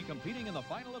AFC competing in the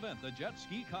final event, the Jet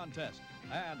Ski Contest.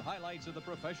 And highlights of the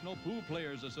Professional Pool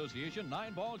Players Association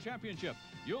 9-Ball Championship.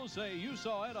 You'll say you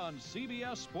saw it on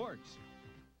CBS Sports.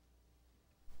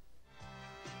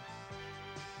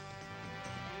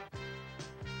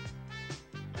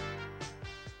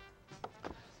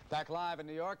 Back live in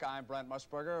New York, I'm Brent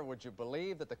Musburger. Would you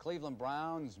believe that the Cleveland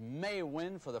Browns may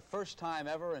win for the first time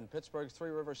ever in Pittsburgh's Three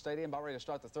River Stadium? About ready to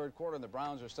start the third quarter, and the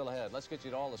Browns are still ahead. Let's get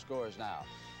you to all the scores now.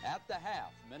 At the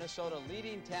half, Minnesota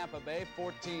leading Tampa Bay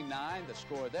 14-9. The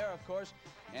score there, of course.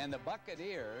 And the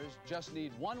Buccaneers just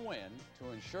need one win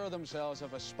to ensure themselves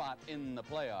of a spot in the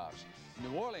playoffs.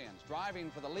 New Orleans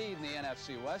driving for the lead in the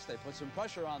NFC West. They put some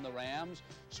pressure on the Rams.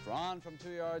 Strawn from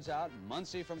 2 yards out.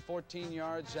 Muncie from 14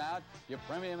 yards out. Your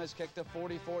Premium has kicked a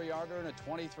 44-yarder and a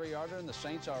 23-yarder, and the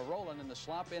Saints are rolling in the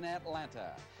slop in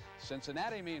Atlanta.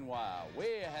 Cincinnati, meanwhile,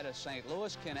 way ahead of St.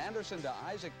 Louis. Ken Anderson to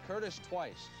Isaac Curtis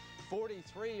twice.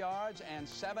 43 yards and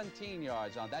 17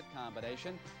 yards on that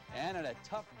combination. And in a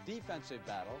tough defensive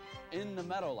battle in the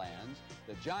Meadowlands,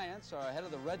 the Giants are ahead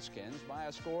of the Redskins by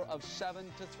a score of 7-3.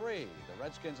 The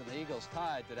Redskins and the Eagles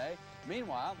tied today.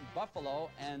 Meanwhile, Buffalo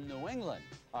and New England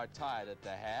are tied at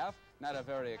the half. Not a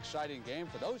very exciting game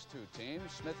for those two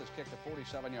teams. Smith has kicked a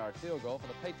 47-yard field goal for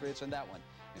the Patriots in that one.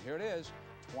 And here it is,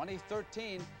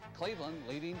 2013. Cleveland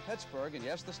leading Pittsburgh, and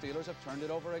yes, the Steelers have turned it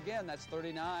over again. That's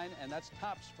 39, and that's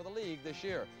tops for the league this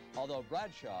year. Although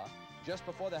Bradshaw, just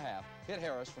before the half, hit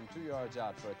Harris from 2 yards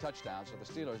out for a touchdown, so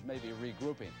the Steelers may be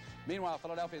regrouping. Meanwhile,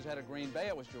 Philadelphia's ahead of Green Bay.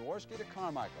 It was Jaworski to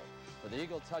Carmichael for the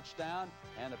Eagle touchdown,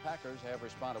 and the Packers have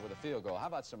responded with a field goal. How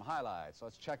about some highlights?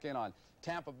 Let's check in on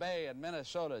Tampa Bay and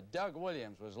Minnesota. Doug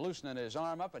Williams was loosening his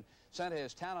arm up and sent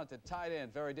his talented tight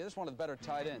end, this is one of the better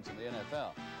tight ends in the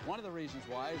NFL. One of the reasons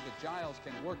why is that Giles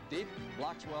can work deep,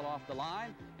 blocks well off the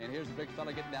line, and here's the big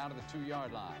fella getting down to the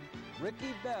 2-yard line.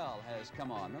 Ricky Bell has come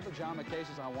on. Remember John McKay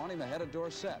says, I want him ahead of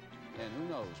Dorsett. And who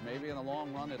knows, maybe in the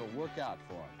long run it'll work out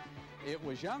for him. It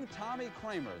was young Tommy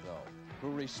Kramer, though,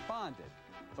 who responded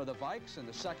for the Vikes in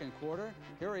the second quarter.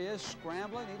 Here he is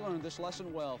scrambling. He learned this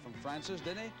lesson well from Francis,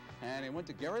 didn't he? And he went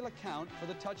to Gary LeCount for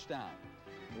the touchdown.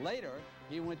 Later,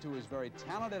 he went to his very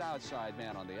talented outside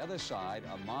man on the other side,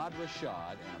 Ahmad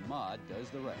Rashad, and Ahmad does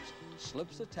the rest.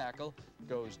 Slips the tackle,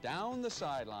 goes down the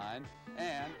sideline,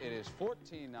 and it is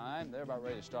 14-9. They're about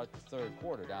ready to start the third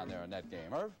quarter down there in that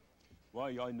game. Irv? Well,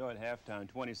 you all know at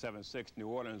halftime, 27-6, New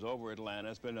Orleans over Atlanta.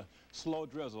 It's been a slow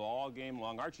drizzle all game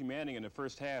long. Archie Manning in the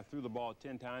first half threw the ball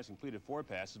 10 times, completed 4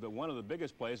 passes, but one of the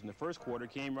biggest plays in the first quarter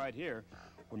came right here,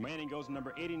 when Manning goes to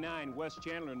number 89, Wes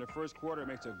Chandler, in the first quarter,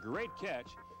 makes a great catch,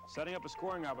 setting up a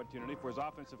scoring opportunity for his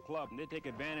offensive club, and they take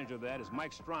advantage of that as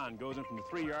Mike Strawn goes in from the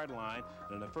 3-yard line,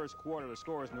 and in the first quarter, the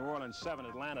score is New Orleans 7,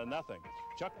 Atlanta nothing.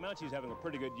 Chuck Mouncey's having a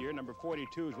pretty good year. Number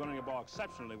 42 is running the ball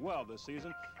exceptionally well this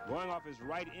season, going off his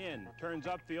right end, turns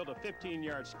upfield, a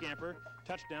 15-yard scamper,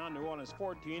 touchdown, New Orleans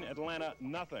 14, Atlanta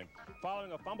nothing.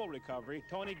 Following a fumble recovery,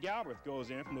 Tony Galbraith goes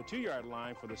in from the 2-yard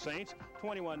line for the Saints,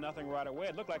 21-0 right away.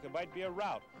 It looked like it might be a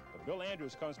rout, but Bill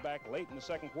Andrews comes back late in the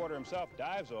second quarter himself,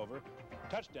 dives over,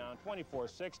 touchdown,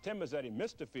 24-6. Tim Mazzetti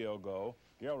missed a field goal.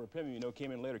 Gerald Rapimi, you know,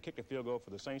 came in later, kicked a field goal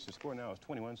for the Saints. The score now is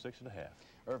 21-6 at the half.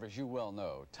 Irv, as you well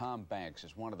know, Tom Banks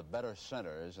is one of the better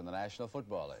centers in the National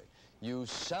Football League. You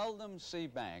seldom see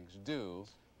Banks do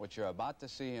what you're about to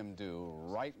see him do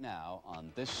right now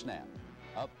on this snap.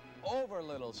 Up over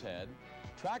Little's head,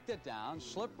 tracked it down,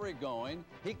 slippery going.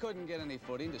 He couldn't get any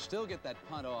footing to still get that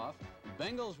punt off.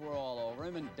 Bengals were all over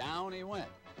him, and down he went.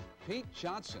 Pete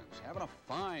Johnson's having a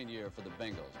fine year for the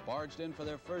Bengals. Barged in for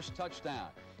their first touchdown.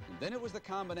 And then it was the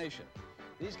combination.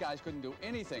 These guys couldn't do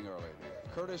anything earlier.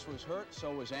 Curtis was hurt,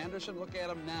 so was Anderson. Look at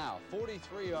him now.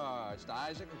 43 yards to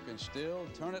Isaac, who can still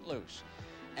turn it loose.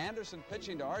 Anderson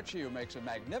pitching to Archie, who makes a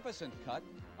magnificent cut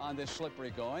on this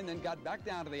slippery going, then got back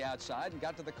down to the outside and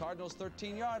got to the Cardinals'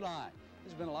 13-yard line.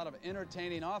 There's been a lot of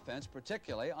entertaining offense,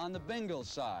 particularly on the Bengals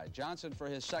side. Johnson for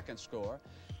his second score.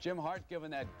 Jim Hart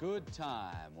given that good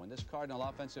time. When this Cardinal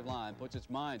offensive line puts its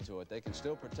mind to it, they can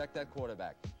still protect that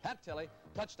quarterback. Pat Tilley,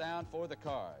 touchdown for the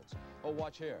Cards. Oh,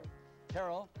 watch here.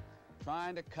 Carroll,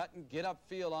 trying to cut and get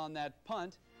upfield on that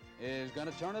punt, is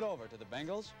going to turn it over to the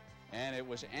Bengals. And it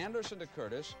was Anderson to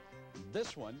Curtis.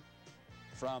 This one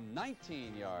from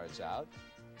 19 yards out,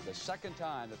 the second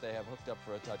time that they have hooked up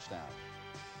for a touchdown.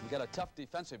 We've got a tough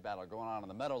defensive battle going on in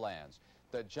the Meadowlands.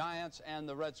 The Giants and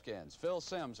the Redskins. Phil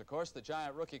Simms, of course, the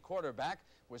Giant rookie quarterback,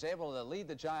 was able to lead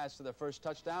the Giants to their first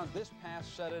touchdown. This pass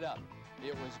set it up.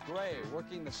 It was Gray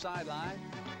working the sideline.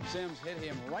 Simms hit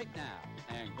him right now,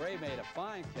 and Gray made a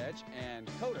fine catch, and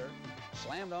Coder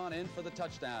slammed on in for the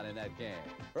touchdown in that game.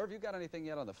 Irv, you got anything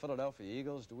yet on the Philadelphia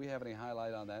Eagles? Do we have any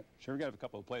highlight on that? Sure, we got a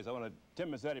couple of plays.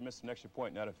 Tim Mazzetti missed an extra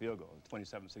point, not a field goal.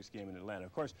 27-6 game in Atlanta.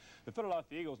 Of course, the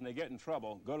Philadelphia Eagles, when they get in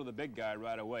trouble, go to the big guy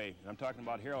right away. And I'm talking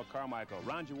about Harold Carmichael.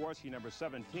 Ron Jaworski, number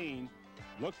 17,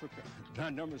 looks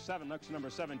for number 7, looks for number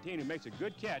 17, who makes a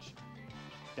good catch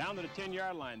down to the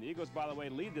 10-yard line. The Eagles, by the way,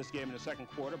 lead this game in the second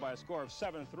quarter by a score of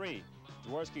 7-3.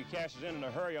 Jaworski cashes in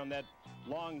a hurry on that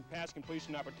long pass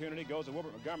completion opportunity, goes to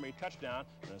Wilbert Montgomery, touchdown.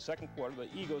 In the second quarter,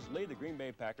 the Eagles lead the Green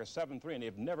Bay Packers 7-3, and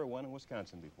they've never won in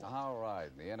Wisconsin before. All right.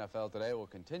 The NFL Today will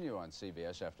continue on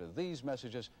CBS after these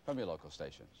messages from your local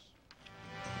stations.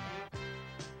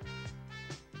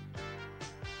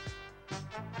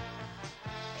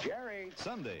 Jerry.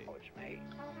 Sunday. Oh, it's me.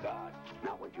 God,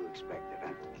 not what you expected,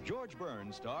 huh? George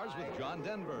Burns stars with John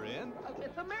Denver in...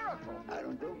 It's a miracle. I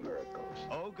don't do miracles.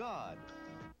 Oh, God.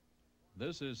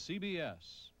 This is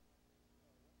CBS.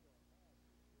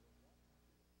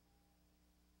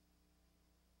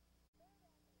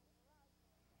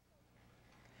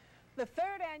 The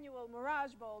third annual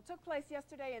Mirage Bowl took place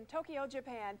yesterday in Tokyo,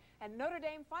 Japan, and Notre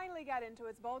Dame finally got into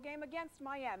its bowl game against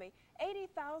Miami.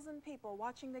 80,000 people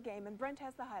watching the game, and Brent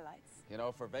has the highlights. You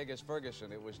know, for Vegas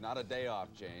Ferguson, it was not a day off,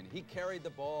 Jane. He carried the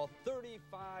ball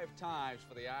 35 times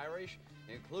for the Irish,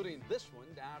 including this one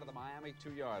down to the Miami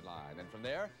 2-yard line. And from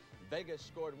there, Vegas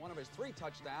scored one of his 3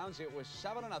 touchdowns. It was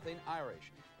 7-0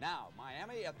 Irish. Now,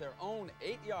 Miami at their own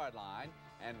 8-yard line,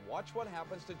 and watch what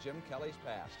happens to Jim Kelly's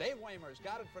pass. Dave Wamers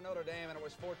got it for Notre Dame, and it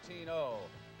was 14-0,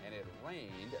 and it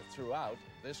rained throughout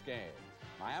this game.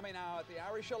 Miami now at the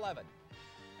Irish 11,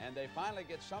 and they finally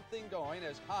get something going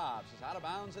as Hobbs is out of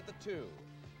bounds at the 2.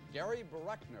 Gary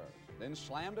Bruckner then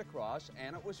slammed across,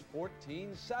 and it was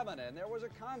 14-7, and there was a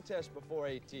contest before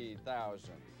 18,000.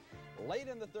 Late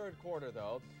in the third quarter,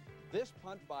 though, this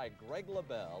punt by Greg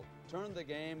LaBelle turned the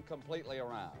game completely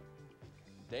around.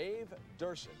 Dave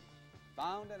Durson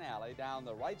found an alley down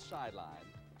the right sideline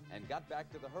and got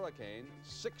back to the Hurricane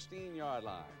 16-yard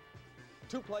line.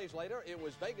 2 plays later, it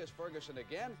was Vegas Ferguson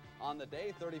again on the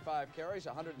day, 35 carries,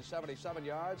 177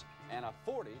 yards, and a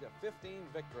 40-15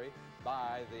 victory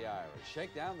by the Irish.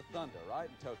 Shake down the Thunder right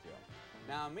in Tokyo.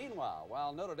 Now, meanwhile,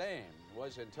 while Notre Dame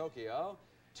was in Tokyo,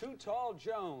 Too Tall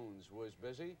Jones was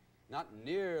busy. Not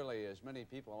nearly as many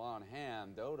people on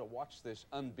hand, though, to watch this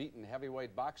unbeaten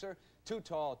heavyweight boxer. Too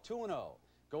Tall 2-0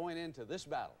 going into this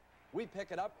battle. We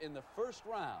pick it up in the first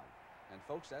round And,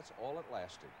 folks, that's all it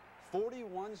lasted.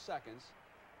 41 seconds,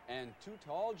 and Too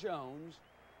Tall Jones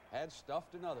had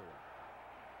stuffed another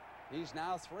one. He's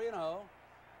now 3-0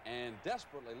 and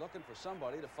desperately looking for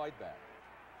somebody to fight back.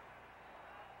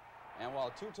 And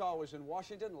while Too Tall was in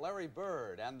Washington, Larry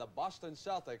Bird and the Boston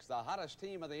Celtics, the hottest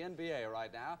team of the NBA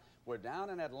right now, were down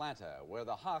in Atlanta, where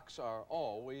the Hawks are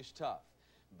always tough.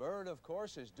 Bird, of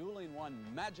course, is dueling one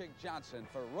Magic Johnson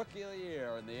for Rookie of the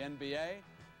Year in the NBA.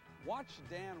 Watch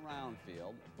Dan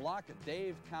Roundfield block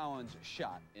Dave Cowan's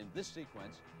shot in this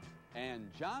sequence,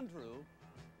 and John Drew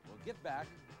will get back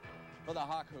for the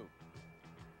Hawk hoop.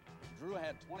 Drew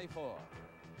had 24.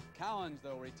 Cowens,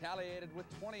 though, retaliated with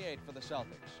 28 for the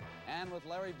Celtics. And with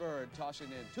Larry Bird tossing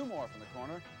in 2 more from the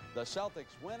corner, the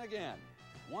Celtics win again,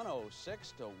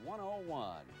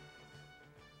 106-101.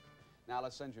 Now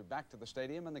let's send you back to the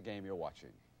stadium and the game you're watching.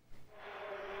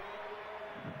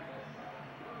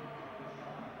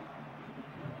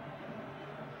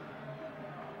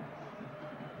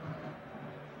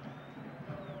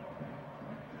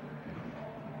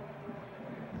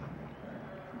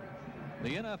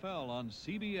 The NFL on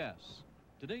CBS.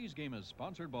 Today's game is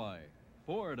sponsored by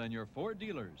Ford and your Ford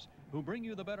dealers, who bring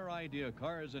you the better idea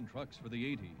cars and trucks for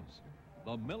the 80s.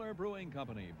 The Miller Brewing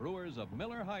Company, brewers of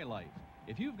Miller High Life.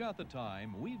 If you've got the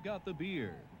time, we've got the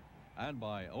beer. And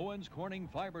by Owens Corning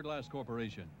Fiberglass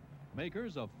Corporation,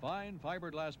 makers of fine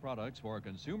fiberglass products for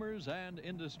consumers and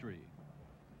industry.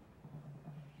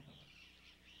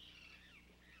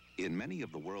 In many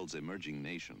of the world's emerging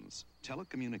nations,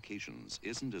 telecommunications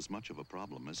isn't as much of a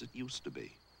problem as it used to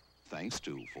be. Thanks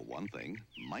to, for one thing,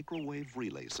 microwave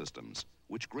relay systems,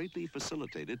 which greatly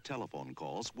facilitated telephone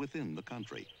calls within the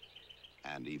country.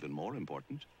 And even more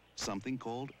important, something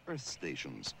called earth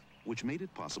stations, which made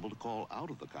it possible to call out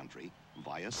of the country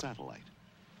via satellite.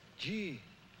 G.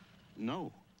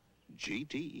 No,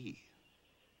 GTE.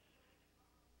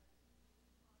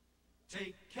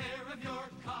 Take care of your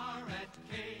car at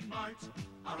Kmart.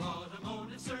 Our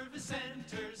automotive service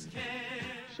centers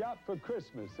care. Shop for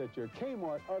Christmas at your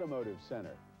Kmart Automotive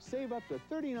Center. Save up to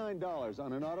 $39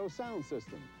 on an auto sound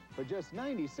system. For just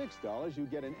 $96, you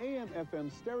get an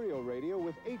AM/FM stereo radio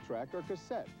with 8-track or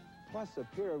cassette, plus a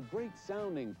pair of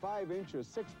great-sounding 5-inch or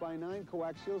 6x9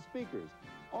 coaxial speakers,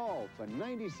 all for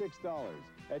 $96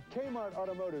 at Kmart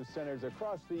Automotive Centers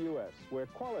across the U.S., where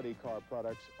quality car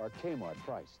products are Kmart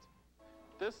priced.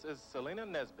 This is Selena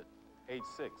Nesbitt, age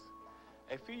 6.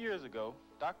 A few years ago,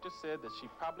 doctors said that she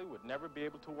probably would never be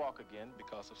able to walk again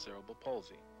because of cerebral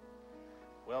palsy.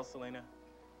 Well, Selena,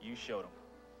 you showed them.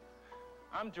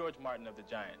 I'm George Martin of the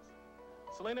Giants.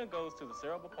 Selena goes to the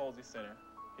Cerebral Palsy Center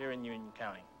here in Union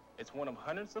County. It's one of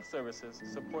hundreds of services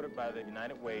supported by the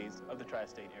United Ways of the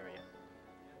tri-state area.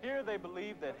 Here they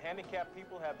believe that handicapped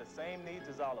people have the same needs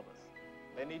as all of us.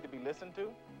 They need to be listened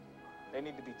to, they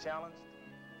need to be challenged,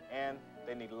 and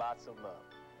they need lots of love.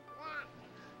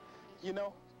 You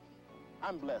know,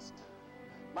 I'm blessed.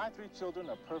 My 3 children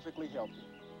are perfectly healthy.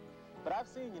 But I've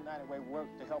seen United Way work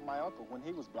to help my uncle when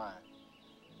he was blind,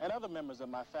 and other members of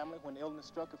my family when illness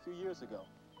struck a few years ago.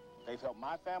 They've helped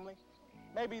my family.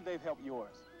 Maybe they've helped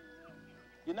yours.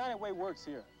 United Way works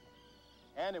here,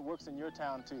 and it works in your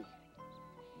town, too.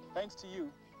 Thanks to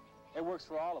you, it works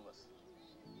for all of us.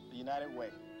 The United Way.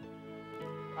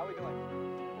 How are we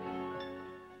doing?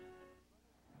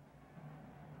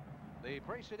 The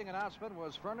preceding announcement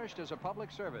was furnished as a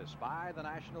public service by the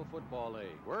National Football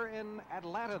League. We're in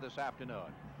Atlanta this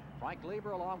afternoon. Frank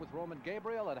Lieber along with Roman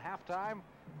Gabriel at halftime,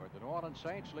 where the New Orleans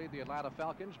Saints lead the Atlanta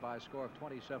Falcons by a score of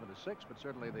 27-6, but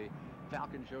certainly the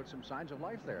Falcons showed some signs of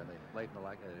life there late in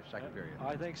the second period.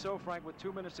 I think so, Frank. With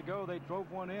 2 minutes to go, they drove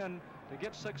one in to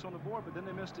get 6 on the board, but then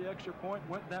they missed the extra point,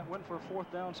 went for a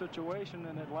 4th down situation,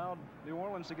 and it allowed New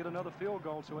Orleans to get another field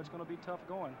goal, so it's going to be tough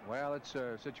going. Well, it's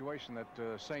a situation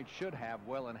that Saints should have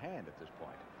well in hand at this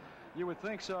point. You would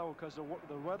think so, because the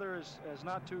weather is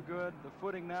not too good. The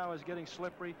footing now is getting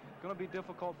slippery. Going to be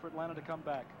difficult for Atlanta to come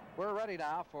back. We're ready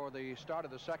now for the start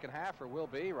of the second half, or will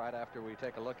be right after we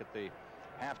take a look at the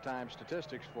halftime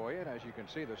statistics for you. And as you can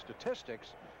see, the statistics,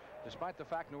 despite the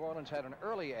fact New Orleans had an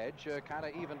early edge, kind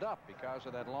of evened up because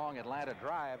of that long Atlanta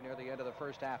drive near the end of the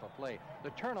first half of play.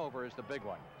 The turnover is the big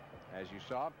one. As you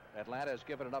saw, Atlanta has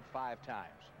given it up 5 times.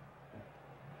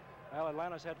 Well,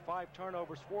 Atlanta's had 5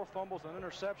 turnovers, 4 fumbles, an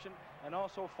interception, and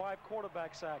also 5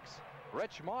 quarterback sacks.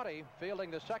 Rich Monty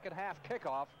fielding the second half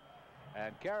kickoff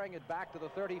and carrying it back to the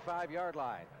 35-yard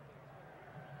line.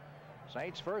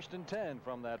 Saints 1st and 10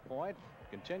 from that point.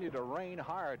 Continue to rain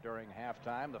hard during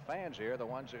halftime. The fans here, the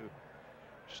ones who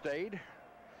stayed,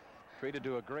 treated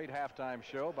to a great halftime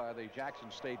show by the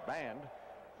Jackson State Band,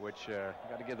 which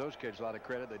got to give those kids a lot of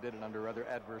credit. They did it under other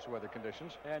adverse weather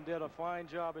conditions. And did a fine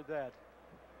job at that.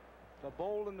 The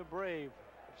bold and the brave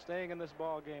staying in this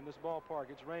ball game, this ballpark.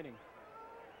 It's raining.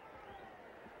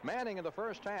 Manning in the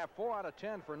first half, 4 out of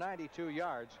 10 for 92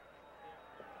 yards.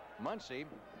 Muncy,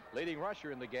 leading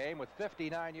rusher in the game with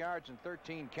 59 yards and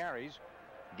 13 carries.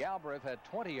 Galbraith had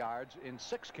 20 yards in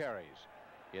 6 carries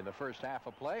in the first half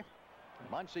of play.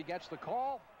 Muncy gets the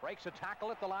call, breaks a tackle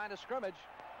at the line of scrimmage.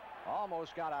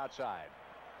 Almost got outside.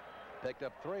 Picked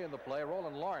up 3 in the play.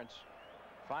 Roland Lawrence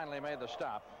finally made the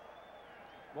stop.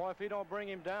 Boy, if he don't bring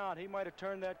him down, he might have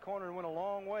turned that corner and went a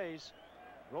long ways.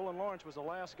 Roland Lawrence was the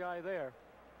last guy there.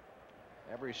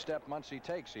 Every step Muncy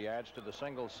takes, he adds to the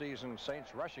single-season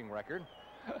Saints rushing record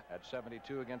at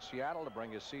 72 against Seattle to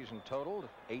bring his season total to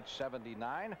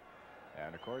 879.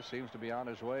 And, of course, seems to be on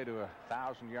his way to a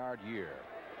 1,000-yard year.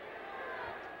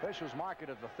 Officials mark it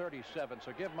at the 37,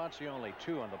 so give Muncy only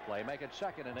 2 on the play. Make it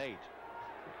 2nd and 8.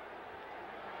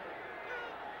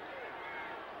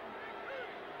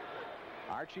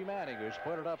 Archie Manning, who's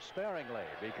put it up sparingly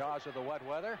because of the wet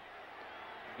weather,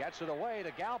 gets it away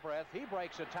to Galbraith. He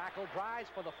breaks a tackle, drives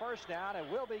for the first down, and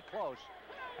will be close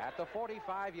at the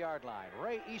 45-yard line.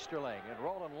 Ray Easterling and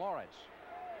Roland Lawrence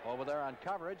over there on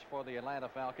coverage for the Atlanta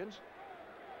Falcons.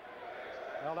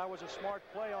 Well, that was a smart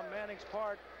play on Manning's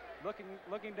part.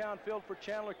 Looking downfield for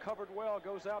Chandler, covered well,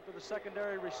 goes out to the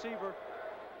secondary receiver.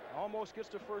 Almost gets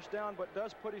the first down, but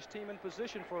does put his team in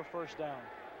position for a first down.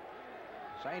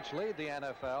 Saints lead the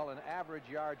NFL in average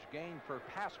yards gained per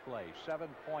pass play,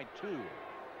 7.2.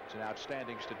 It's an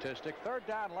outstanding statistic. 3rd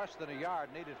down, less than a yard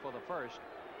needed for the first.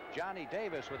 Johnny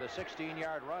Davis with a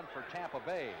 16-yard run for Tampa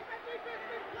Bay.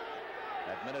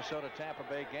 That Minnesota-Tampa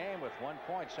Bay game with 1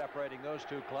 point separating those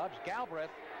two clubs.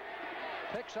 Galbraith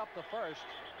picks up the first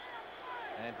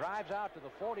and drives out to the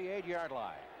 48-yard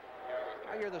line.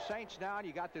 Now you're the Saints now, and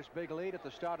you got this big lead at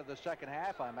the start of the second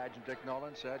half. I imagine Dick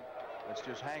Nolan said, let's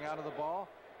just hang on to the ball,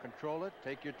 control it,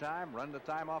 take your time, run the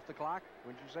time off the clock,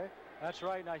 wouldn't you say? That's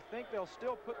right, and I think they'll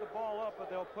still put the ball up, but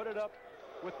they'll put it up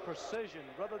with precision.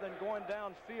 Rather than going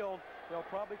downfield, they'll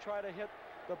probably try to hit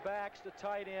the backs, the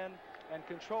tight end, and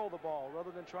control the ball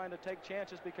rather than trying to take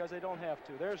chances because they don't have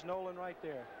to. There's Nolan right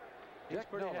there. He's Dick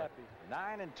pretty Nolan, happy.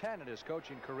 9 and 10 in his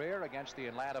coaching career against the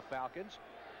Atlanta Falcons.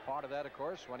 Part of that, of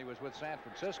course, when he was with San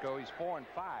Francisco, he's 4 and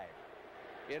 5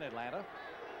 in Atlanta.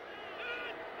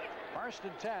 1st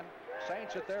and 10.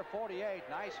 Saints at their 48.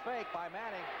 Nice fake by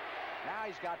Manning. Now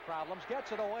he's got problems.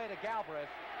 Gets it away to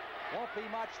Galbraith. Won't be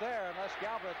much there unless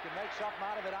Galbraith can make something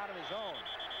out of it on his own.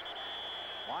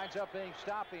 Winds up being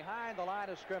stopped behind the line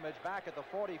of scrimmage back at the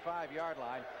 45-yard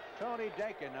line. Tony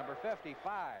Dakin, number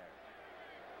 55,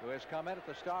 who has come in at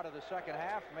the start of the second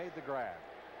half, made the grab.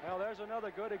 Well, there's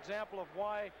another good example of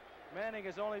why Manning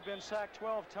has only been sacked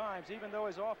 12 times. Even though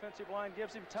his offensive line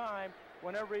gives him time,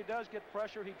 whenever he does get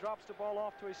pressure, he drops the ball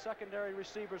off to his secondary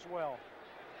receivers well.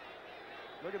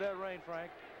 Look at that rain,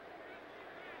 Frank.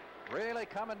 Really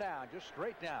coming down, just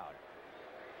straight down.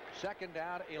 2nd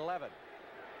down, 11.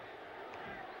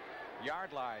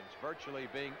 Yard lines virtually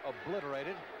being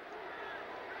obliterated.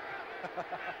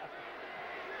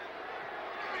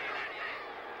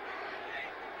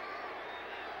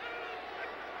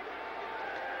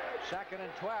 Second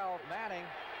and 12. Manning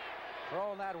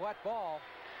throwing that wet ball.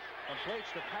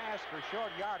 Completes the pass for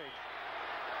short yardage.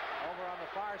 Over on the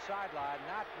far sideline.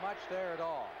 Not much there at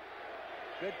all.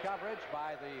 Good coverage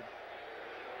by the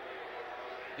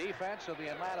defense of the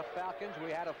Atlanta Falcons.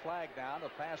 We had a flag down. The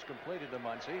pass completed to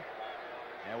Muncy.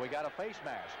 And we got a face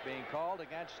mask being called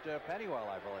against Pennywell,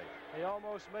 I believe. He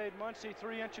almost made Muncy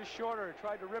 3 inches shorter.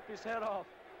 Tried to rip his head off.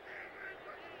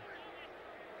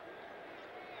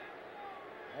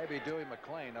 Maybe Dewey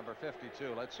McClain, number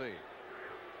 52. Let's see.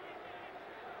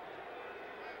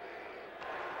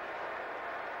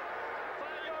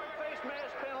 Face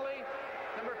mask penalty.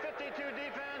 Number 52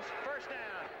 defense. First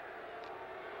down.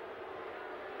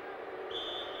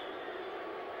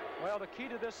 Well, the key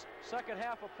to this second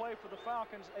half of play for the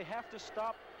Falcons, they have to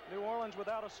stop New Orleans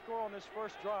without a score on this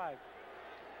first drive.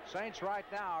 Saints right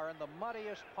now are in the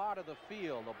muddiest part of the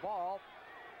field. The ball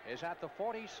is at the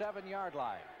 47-yard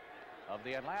line of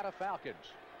the Atlanta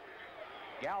Falcons.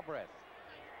 Galbraith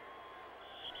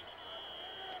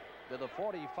to the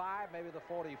 45, maybe the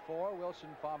 44. Wilson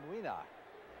Famuina,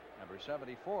 number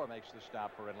 74, makes the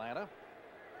stop for Atlanta.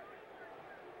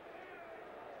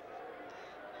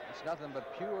 It's nothing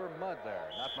but pure mud there.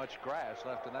 Not much grass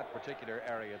left in that particular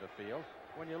area of the field.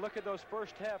 When you look at those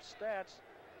first half stats,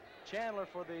 Chandler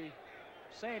for the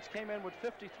Saints came in with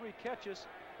 53 catches,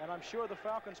 and I'm sure the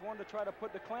Falcons wanted to try to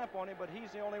put the clamp on him, but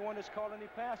he's the only one that's caught any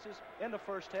passes in the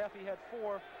first half. He had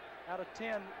 4 out of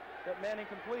 10 that Manning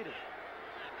completed.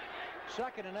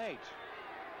 2nd and 8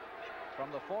 from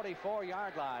the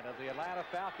 44-yard line of the Atlanta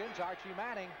Falcons. Archie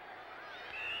Manning.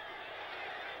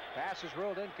 Pass is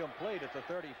ruled incomplete at the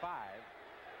 35.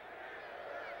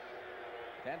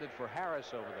 Intended for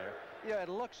Harris over there. Yeah, it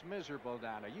looks miserable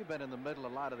down there. You've been in the middle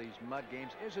of a lot of these mud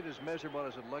games. Is it as miserable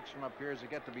as it looks from up here? Does it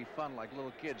get to be fun like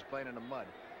little kids playing in the mud?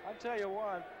 I'll tell you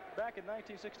what, back in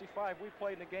 1965, we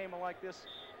played in a game like this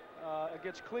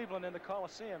against Cleveland in the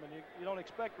Coliseum, and you don't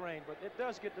expect rain, but it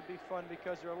does get to be fun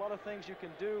because there are a lot of things you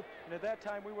can do. And at that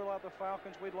time, we were like the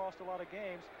Falcons. We'd lost a lot of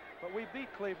games, but we beat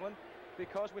Cleveland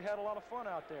because we had a lot of fun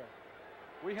out there.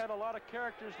 We had a lot of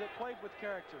characters that played with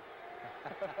character.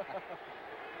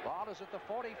 Ball is at the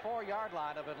 44-yard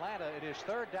line of Atlanta. It is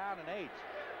 3rd down and 8.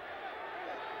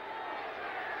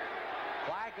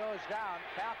 Flag goes down.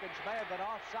 Falcons may have been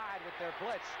offside with their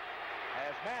blitz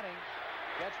as Manning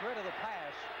gets rid of the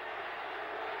pass.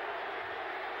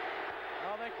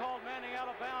 Well, they called Manning out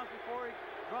of bounds before he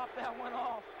dropped that one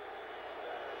off.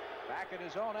 Back at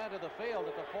his own end of the field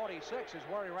at the 46 is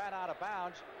where he ran out of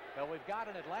bounds. But we've got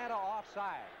an Atlanta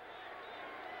offside.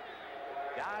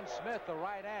 Don Smith, the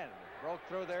right end, broke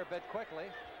through there a bit quickly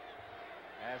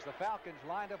as the Falcons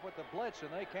lined up with the blitz,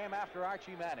 and they came after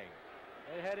Archie Manning.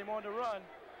 They had him on the run.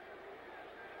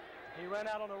 He ran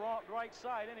out on the right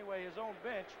side anyway, his own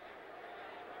bench.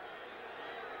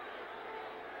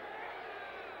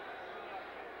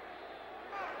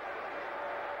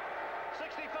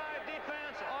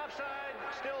 Defense, offside,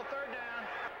 still 3rd down.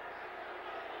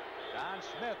 Don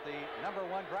Smith, the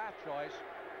 #1 draft choice,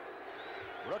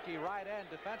 rookie right end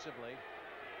defensively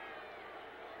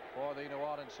for the New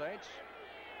Orleans Saints,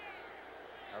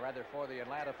 or rather for the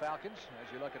Atlanta Falcons,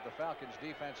 as you look at the Falcons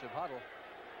defensive huddle.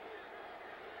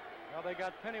 Well, they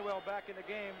got Pennywell back in the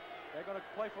game. They're going to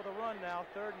play for the run now,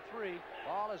 3rd and 3.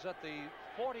 Ball is at the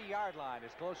 40-yard line,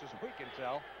 as close as we can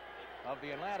tell, of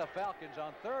the Atlanta Falcons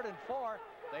on 3rd and 4.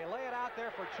 They lay it out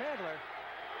there for Chandler.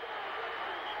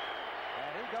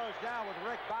 And he goes down with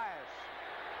Rick Bias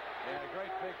in a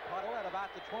great big puddle at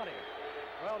about the 20.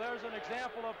 Well, there's an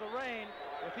example of the rain.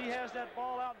 If he has that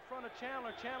ball out in front of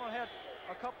Chandler, Chandler had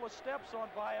a couple of steps on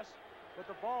Bias, but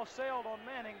the ball sailed on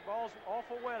Manning. Ball's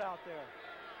awful wet out there.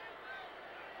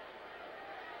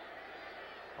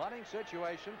 Punting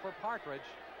situation for Partridge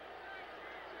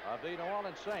of the New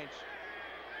Orleans Saints.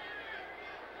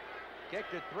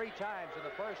 Kicked it 3 times in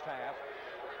the first half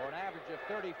for an average of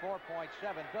 34.7.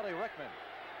 Billy Rickman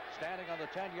standing on the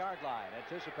 10-yard line,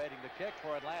 anticipating the kick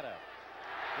for Atlanta.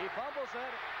 He fumbles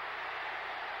it,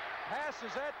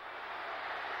 passes it,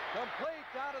 complete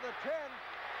down to the 10.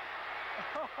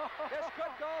 This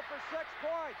could go for 6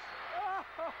 points.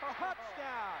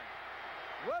 Touchdown.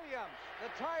 Williams, the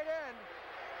tight end.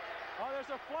 Oh, there's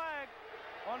a flag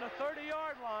on the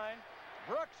 30-yard line.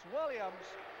 Brooks Williams,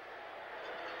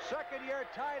 second-year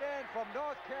tight end from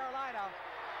North Carolina,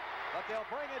 but they'll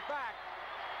bring it back.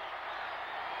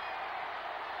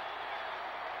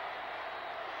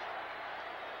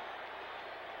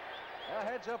 A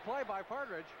heads-up play by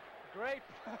Partridge. Great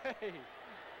play.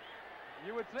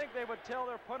 You would think they would tell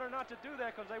their punter not to do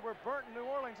that because they were burnt in New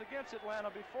Orleans against Atlanta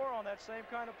before on that same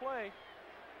kind of play.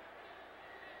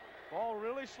 Ball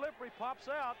really slippery, pops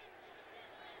out.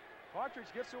 Partridge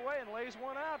gets away and lays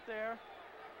one out there.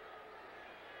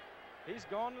 He's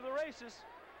gone to the races.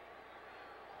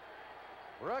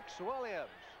 Brooks Williams.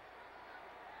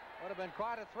 Would have been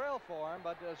quite a thrill for him,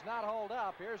 but does not hold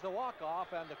up. Here's the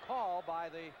walk-off and the call by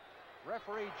the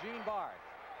referee, Gene Barth.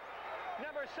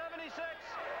 Number 76,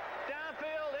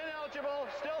 downfield, ineligible,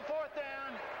 still 4th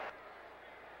down.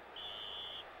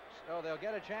 So they'll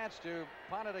get a chance to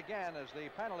punt it again as the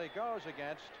penalty goes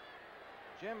against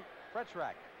Jim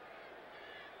Fritzrack.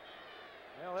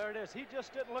 Well, there it is. He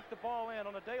just didn't look the ball in.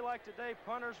 On a day like today,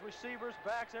 punters, receivers,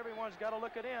 backs, everyone's got to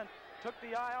look it in. Took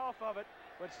the eye off of it,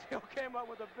 but still came up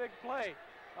with a big play.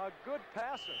 A good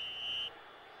passer.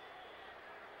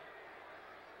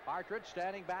 Partridge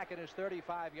standing back at his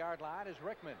 35-yard line is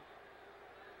Rickman.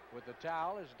 With the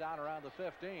towel is down around the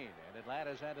 15. And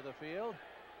Atlanta's end of the field.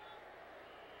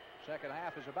 Second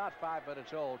half is about 5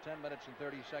 minutes old. 10 minutes and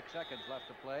 36 seconds left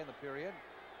to play in the period.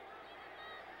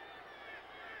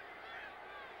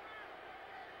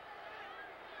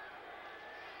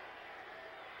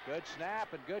 Good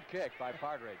snap and good kick by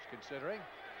Partridge, considering.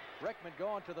 Rickman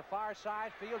going to the far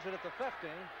side, fields it at the 15,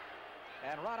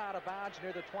 and run out of bounds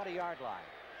near the 20-yard line.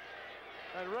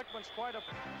 And Rickman's quite a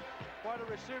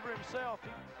receiver himself.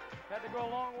 He had to go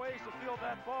a long ways to field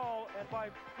that ball, and by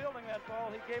fielding that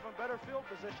ball, he gave him better field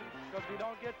position because if you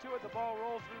don't get to it, the ball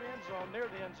rolls through the end zone, near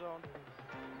the end zone.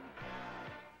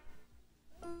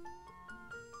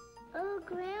 Oh,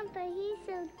 Grandpa, he's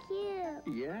so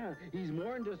cute. Yeah, he's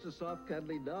more than just a soft,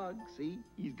 cuddly dog. See,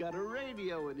 he's got a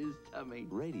radio in his tummy.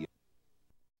 Radio.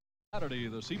 Saturday,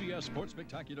 the CBS Sports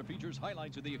Spectacular features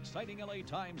highlights of the exciting LA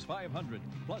Times 500,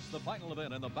 plus the final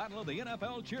event in the Battle of the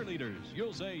NFL Cheerleaders.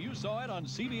 You'll say you saw it on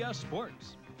CBS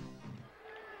Sports.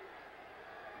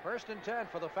 1st and 10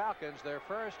 for the Falcons, their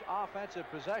first offensive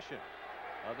possession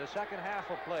of the second half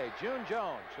of play. June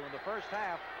Jones, who in the first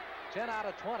half, 10 out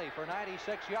of 20 for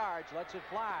 96 yards, lets it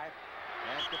fly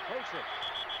and completes it.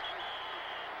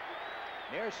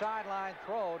 Near sideline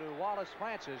throw to Wallace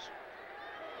Francis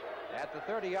at the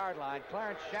 30-yard line.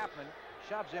 Clarence Chapman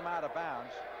shoves him out of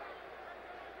bounds.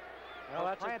 Well,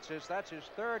 that's Francis, that's his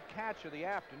 3rd catch of the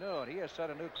afternoon. He has set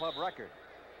a new club record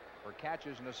for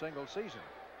catches in a single season.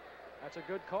 That's a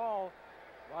good call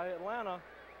by Atlanta.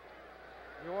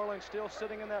 New Orleans still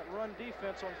sitting in that run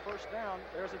defense on 1st down.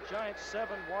 There's a Giants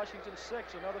 7, Washington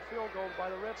 6. Another field goal by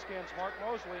the Redskins. Mark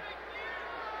Mosley.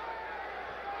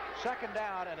 2nd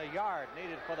down and a yard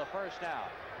needed for the 1st down.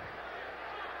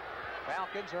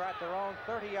 Falcons are at their own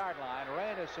 30-yard line.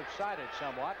 Rain has subsided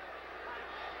somewhat.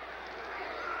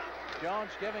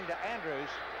 Jones giving to Andrews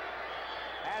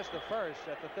as the first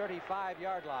at the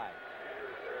 35-yard line.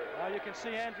 Now you can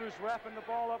see Andrews wrapping the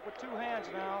ball up with 2 hands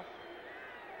now.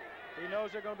 He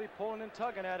knows they're going to be pulling and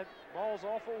tugging at it. Ball's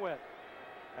awful wet.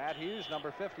 Pat Hughes,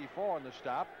 number 54 in the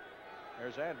stop.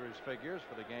 There's Andrews' figures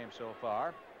for the game so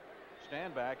far.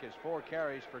 Standback is 4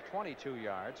 carries for 22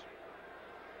 yards.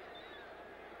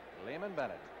 Lehman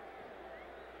Bennett.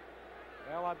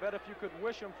 Well, I bet if you could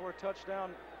wish him for a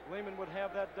touchdown, Lehman would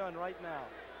have that done right now.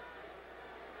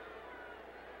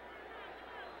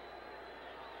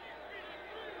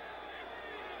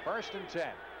 First and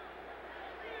 10.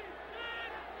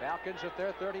 Falcons at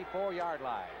their 34-yard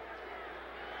line.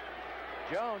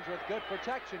 Jones with good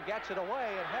protection gets it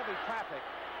away in heavy traffic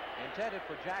intended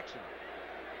for Jackson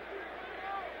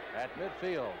at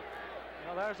midfield.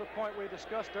 Now there's a point we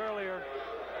discussed earlier.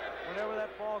 Whenever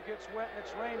that ball gets wet and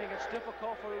it's raining, it's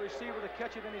difficult for the receiver to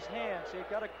catch it in his hands. So you've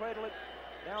got to cradle it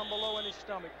down below in his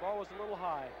stomach. Ball was a little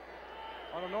high.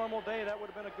 On a normal day, that would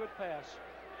have been a good pass.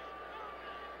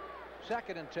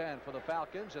 2nd and 10 for the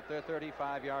Falcons at their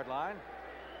 35-yard line.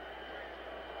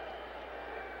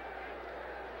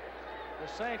 The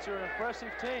Saints are an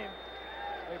impressive team.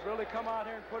 They've really come out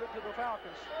here and put it to the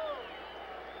Falcons.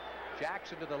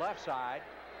 Jackson to the left side.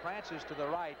 Francis to the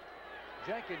right.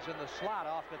 Jenkins in the slot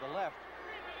off to the left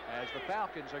as the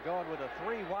Falcons are going with a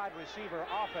 3 wide receiver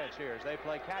offense here as they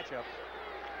play catch-up.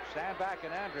 Standback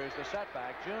and Andrews, the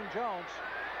setback. June Jones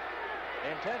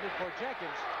intended for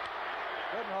Jenkins.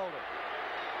 Couldn't hold it.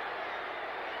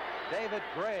 David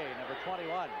Gray, number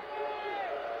 21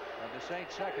 of the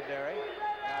Saints secondary,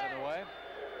 out of the way.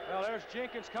 Well, there's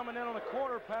Jenkins coming in on the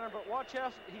corner pattern, but watch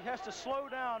how he has to slow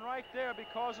down right there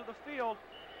because of the field,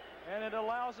 and it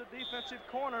allows the defensive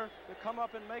corner to come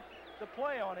up and make the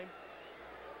play on him.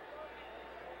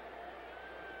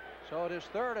 So it is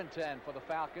 3rd and 10 for the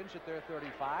Falcons at their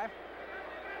 35.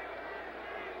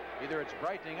 Either it's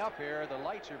brightening up here, or the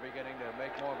lights are beginning to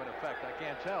make more of an effect. I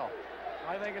can't tell.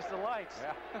 I think it's the lights.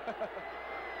 Yeah.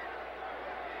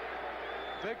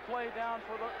 Big play down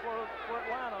for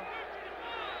Atlanta.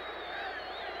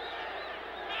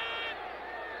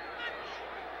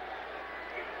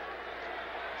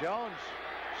 Jones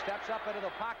steps up into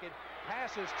the pocket.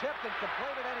 Pass is tipped and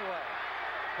completed anyway.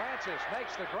 Francis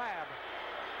makes the grab.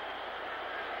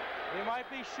 He might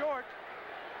be short.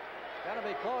 Going to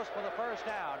be close for the 1st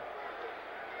down.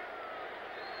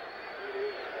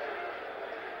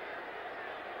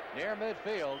 Near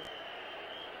midfield.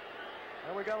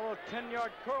 And we got a little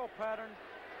 10-yard curl pattern.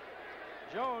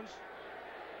 Jones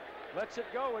lets it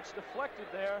go. It's deflected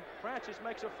there. Francis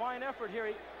makes a fine effort here.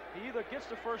 He either gets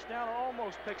the 1st down or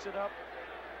almost picks it up.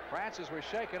 Francis was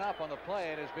shaken up on the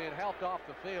play and is being helped off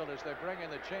the field as they bring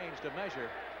in the change to measure.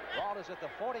 Ball is at the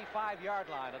 45-yard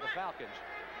line of the Falcons.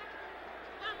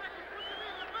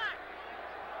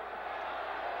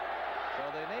 So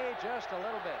they need just a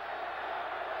little bit.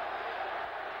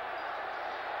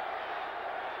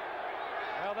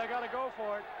 Well, they got to go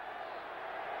for it.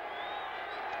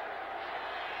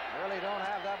 Really don't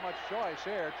have that much choice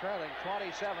here, trailing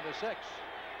 27-6,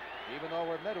 even though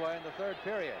we're midway in the 3rd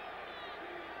period.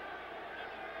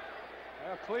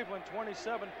 Well, Cleveland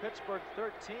 27, Pittsburgh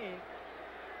 13.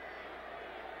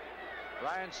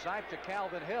 Ryan Sipe to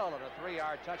Calvin Hill on a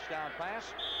 3-yard touchdown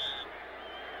pass.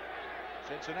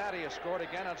 Cincinnati has scored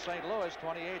again on St. Louis,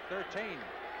 28-13.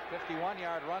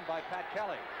 51-yard run by Pat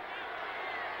Kelly.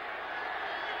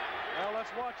 Well,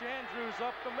 let's watch Andrews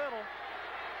up the middle.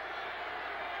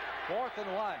 4th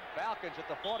and 1. Falcons at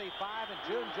the 45, and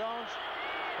June Jones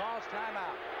calls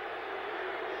timeout.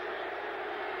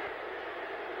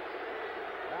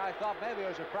 I thought maybe there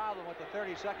was a problem with the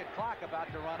 30-second clock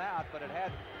about to run out, but it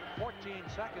had 14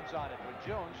 seconds on it. When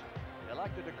Jones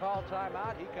elected to call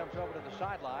timeout, he comes over to the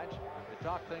sidelines to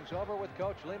talk things over with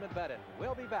Coach Lehman Bennett.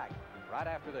 We'll be back right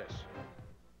after this.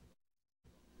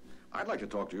 I'd like to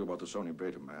talk to you about the Sony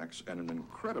Betamax and an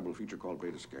incredible feature called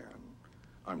Beta Scan.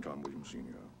 I'm Tom Williams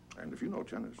Sr., and if you know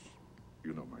tennis,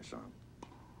 you know my son.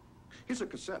 Here's a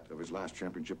cassette of his last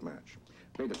championship match.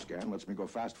 Beta Scan lets me go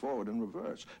fast forward and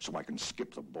reverse, so I can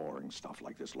skip the boring stuff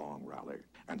like this long rally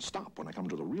and stop when I come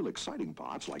to the real exciting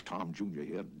parts, like Tom Jr.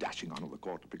 here dashing onto the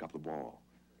court to pick up the ball.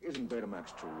 Isn't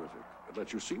Betamax terrific? It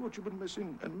lets you see what you've been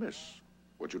missing and miss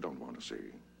what you don't want to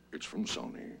see. It's from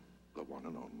Sony, the one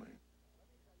and only.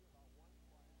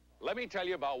 Let me tell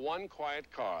you about one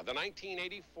quiet car, the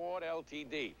 1980 Ford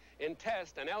LTD. In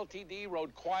test, an LTD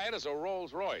rode quiet as a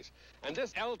Rolls Royce. And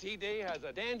this LTD has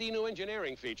a dandy new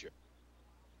engineering feature.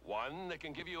 One that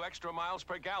can give you extra miles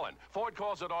per gallon. Ford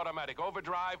calls it automatic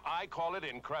overdrive. I call it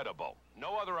incredible.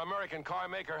 No other American car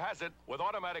maker has it. With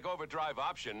automatic overdrive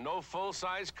option, no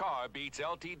full-size car beats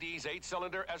LTD's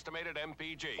 8-cylinder estimated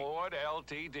MPG. Ford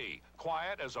LTD.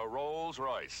 Quiet as a Rolls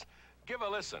Royce. Give a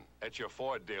listen at your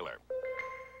Ford dealer.